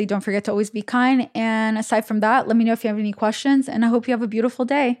 Obviously, don't forget to always be kind. And aside from that, let me know if you have any questions. And I hope you have a beautiful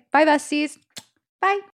day. Bye, besties. Bye.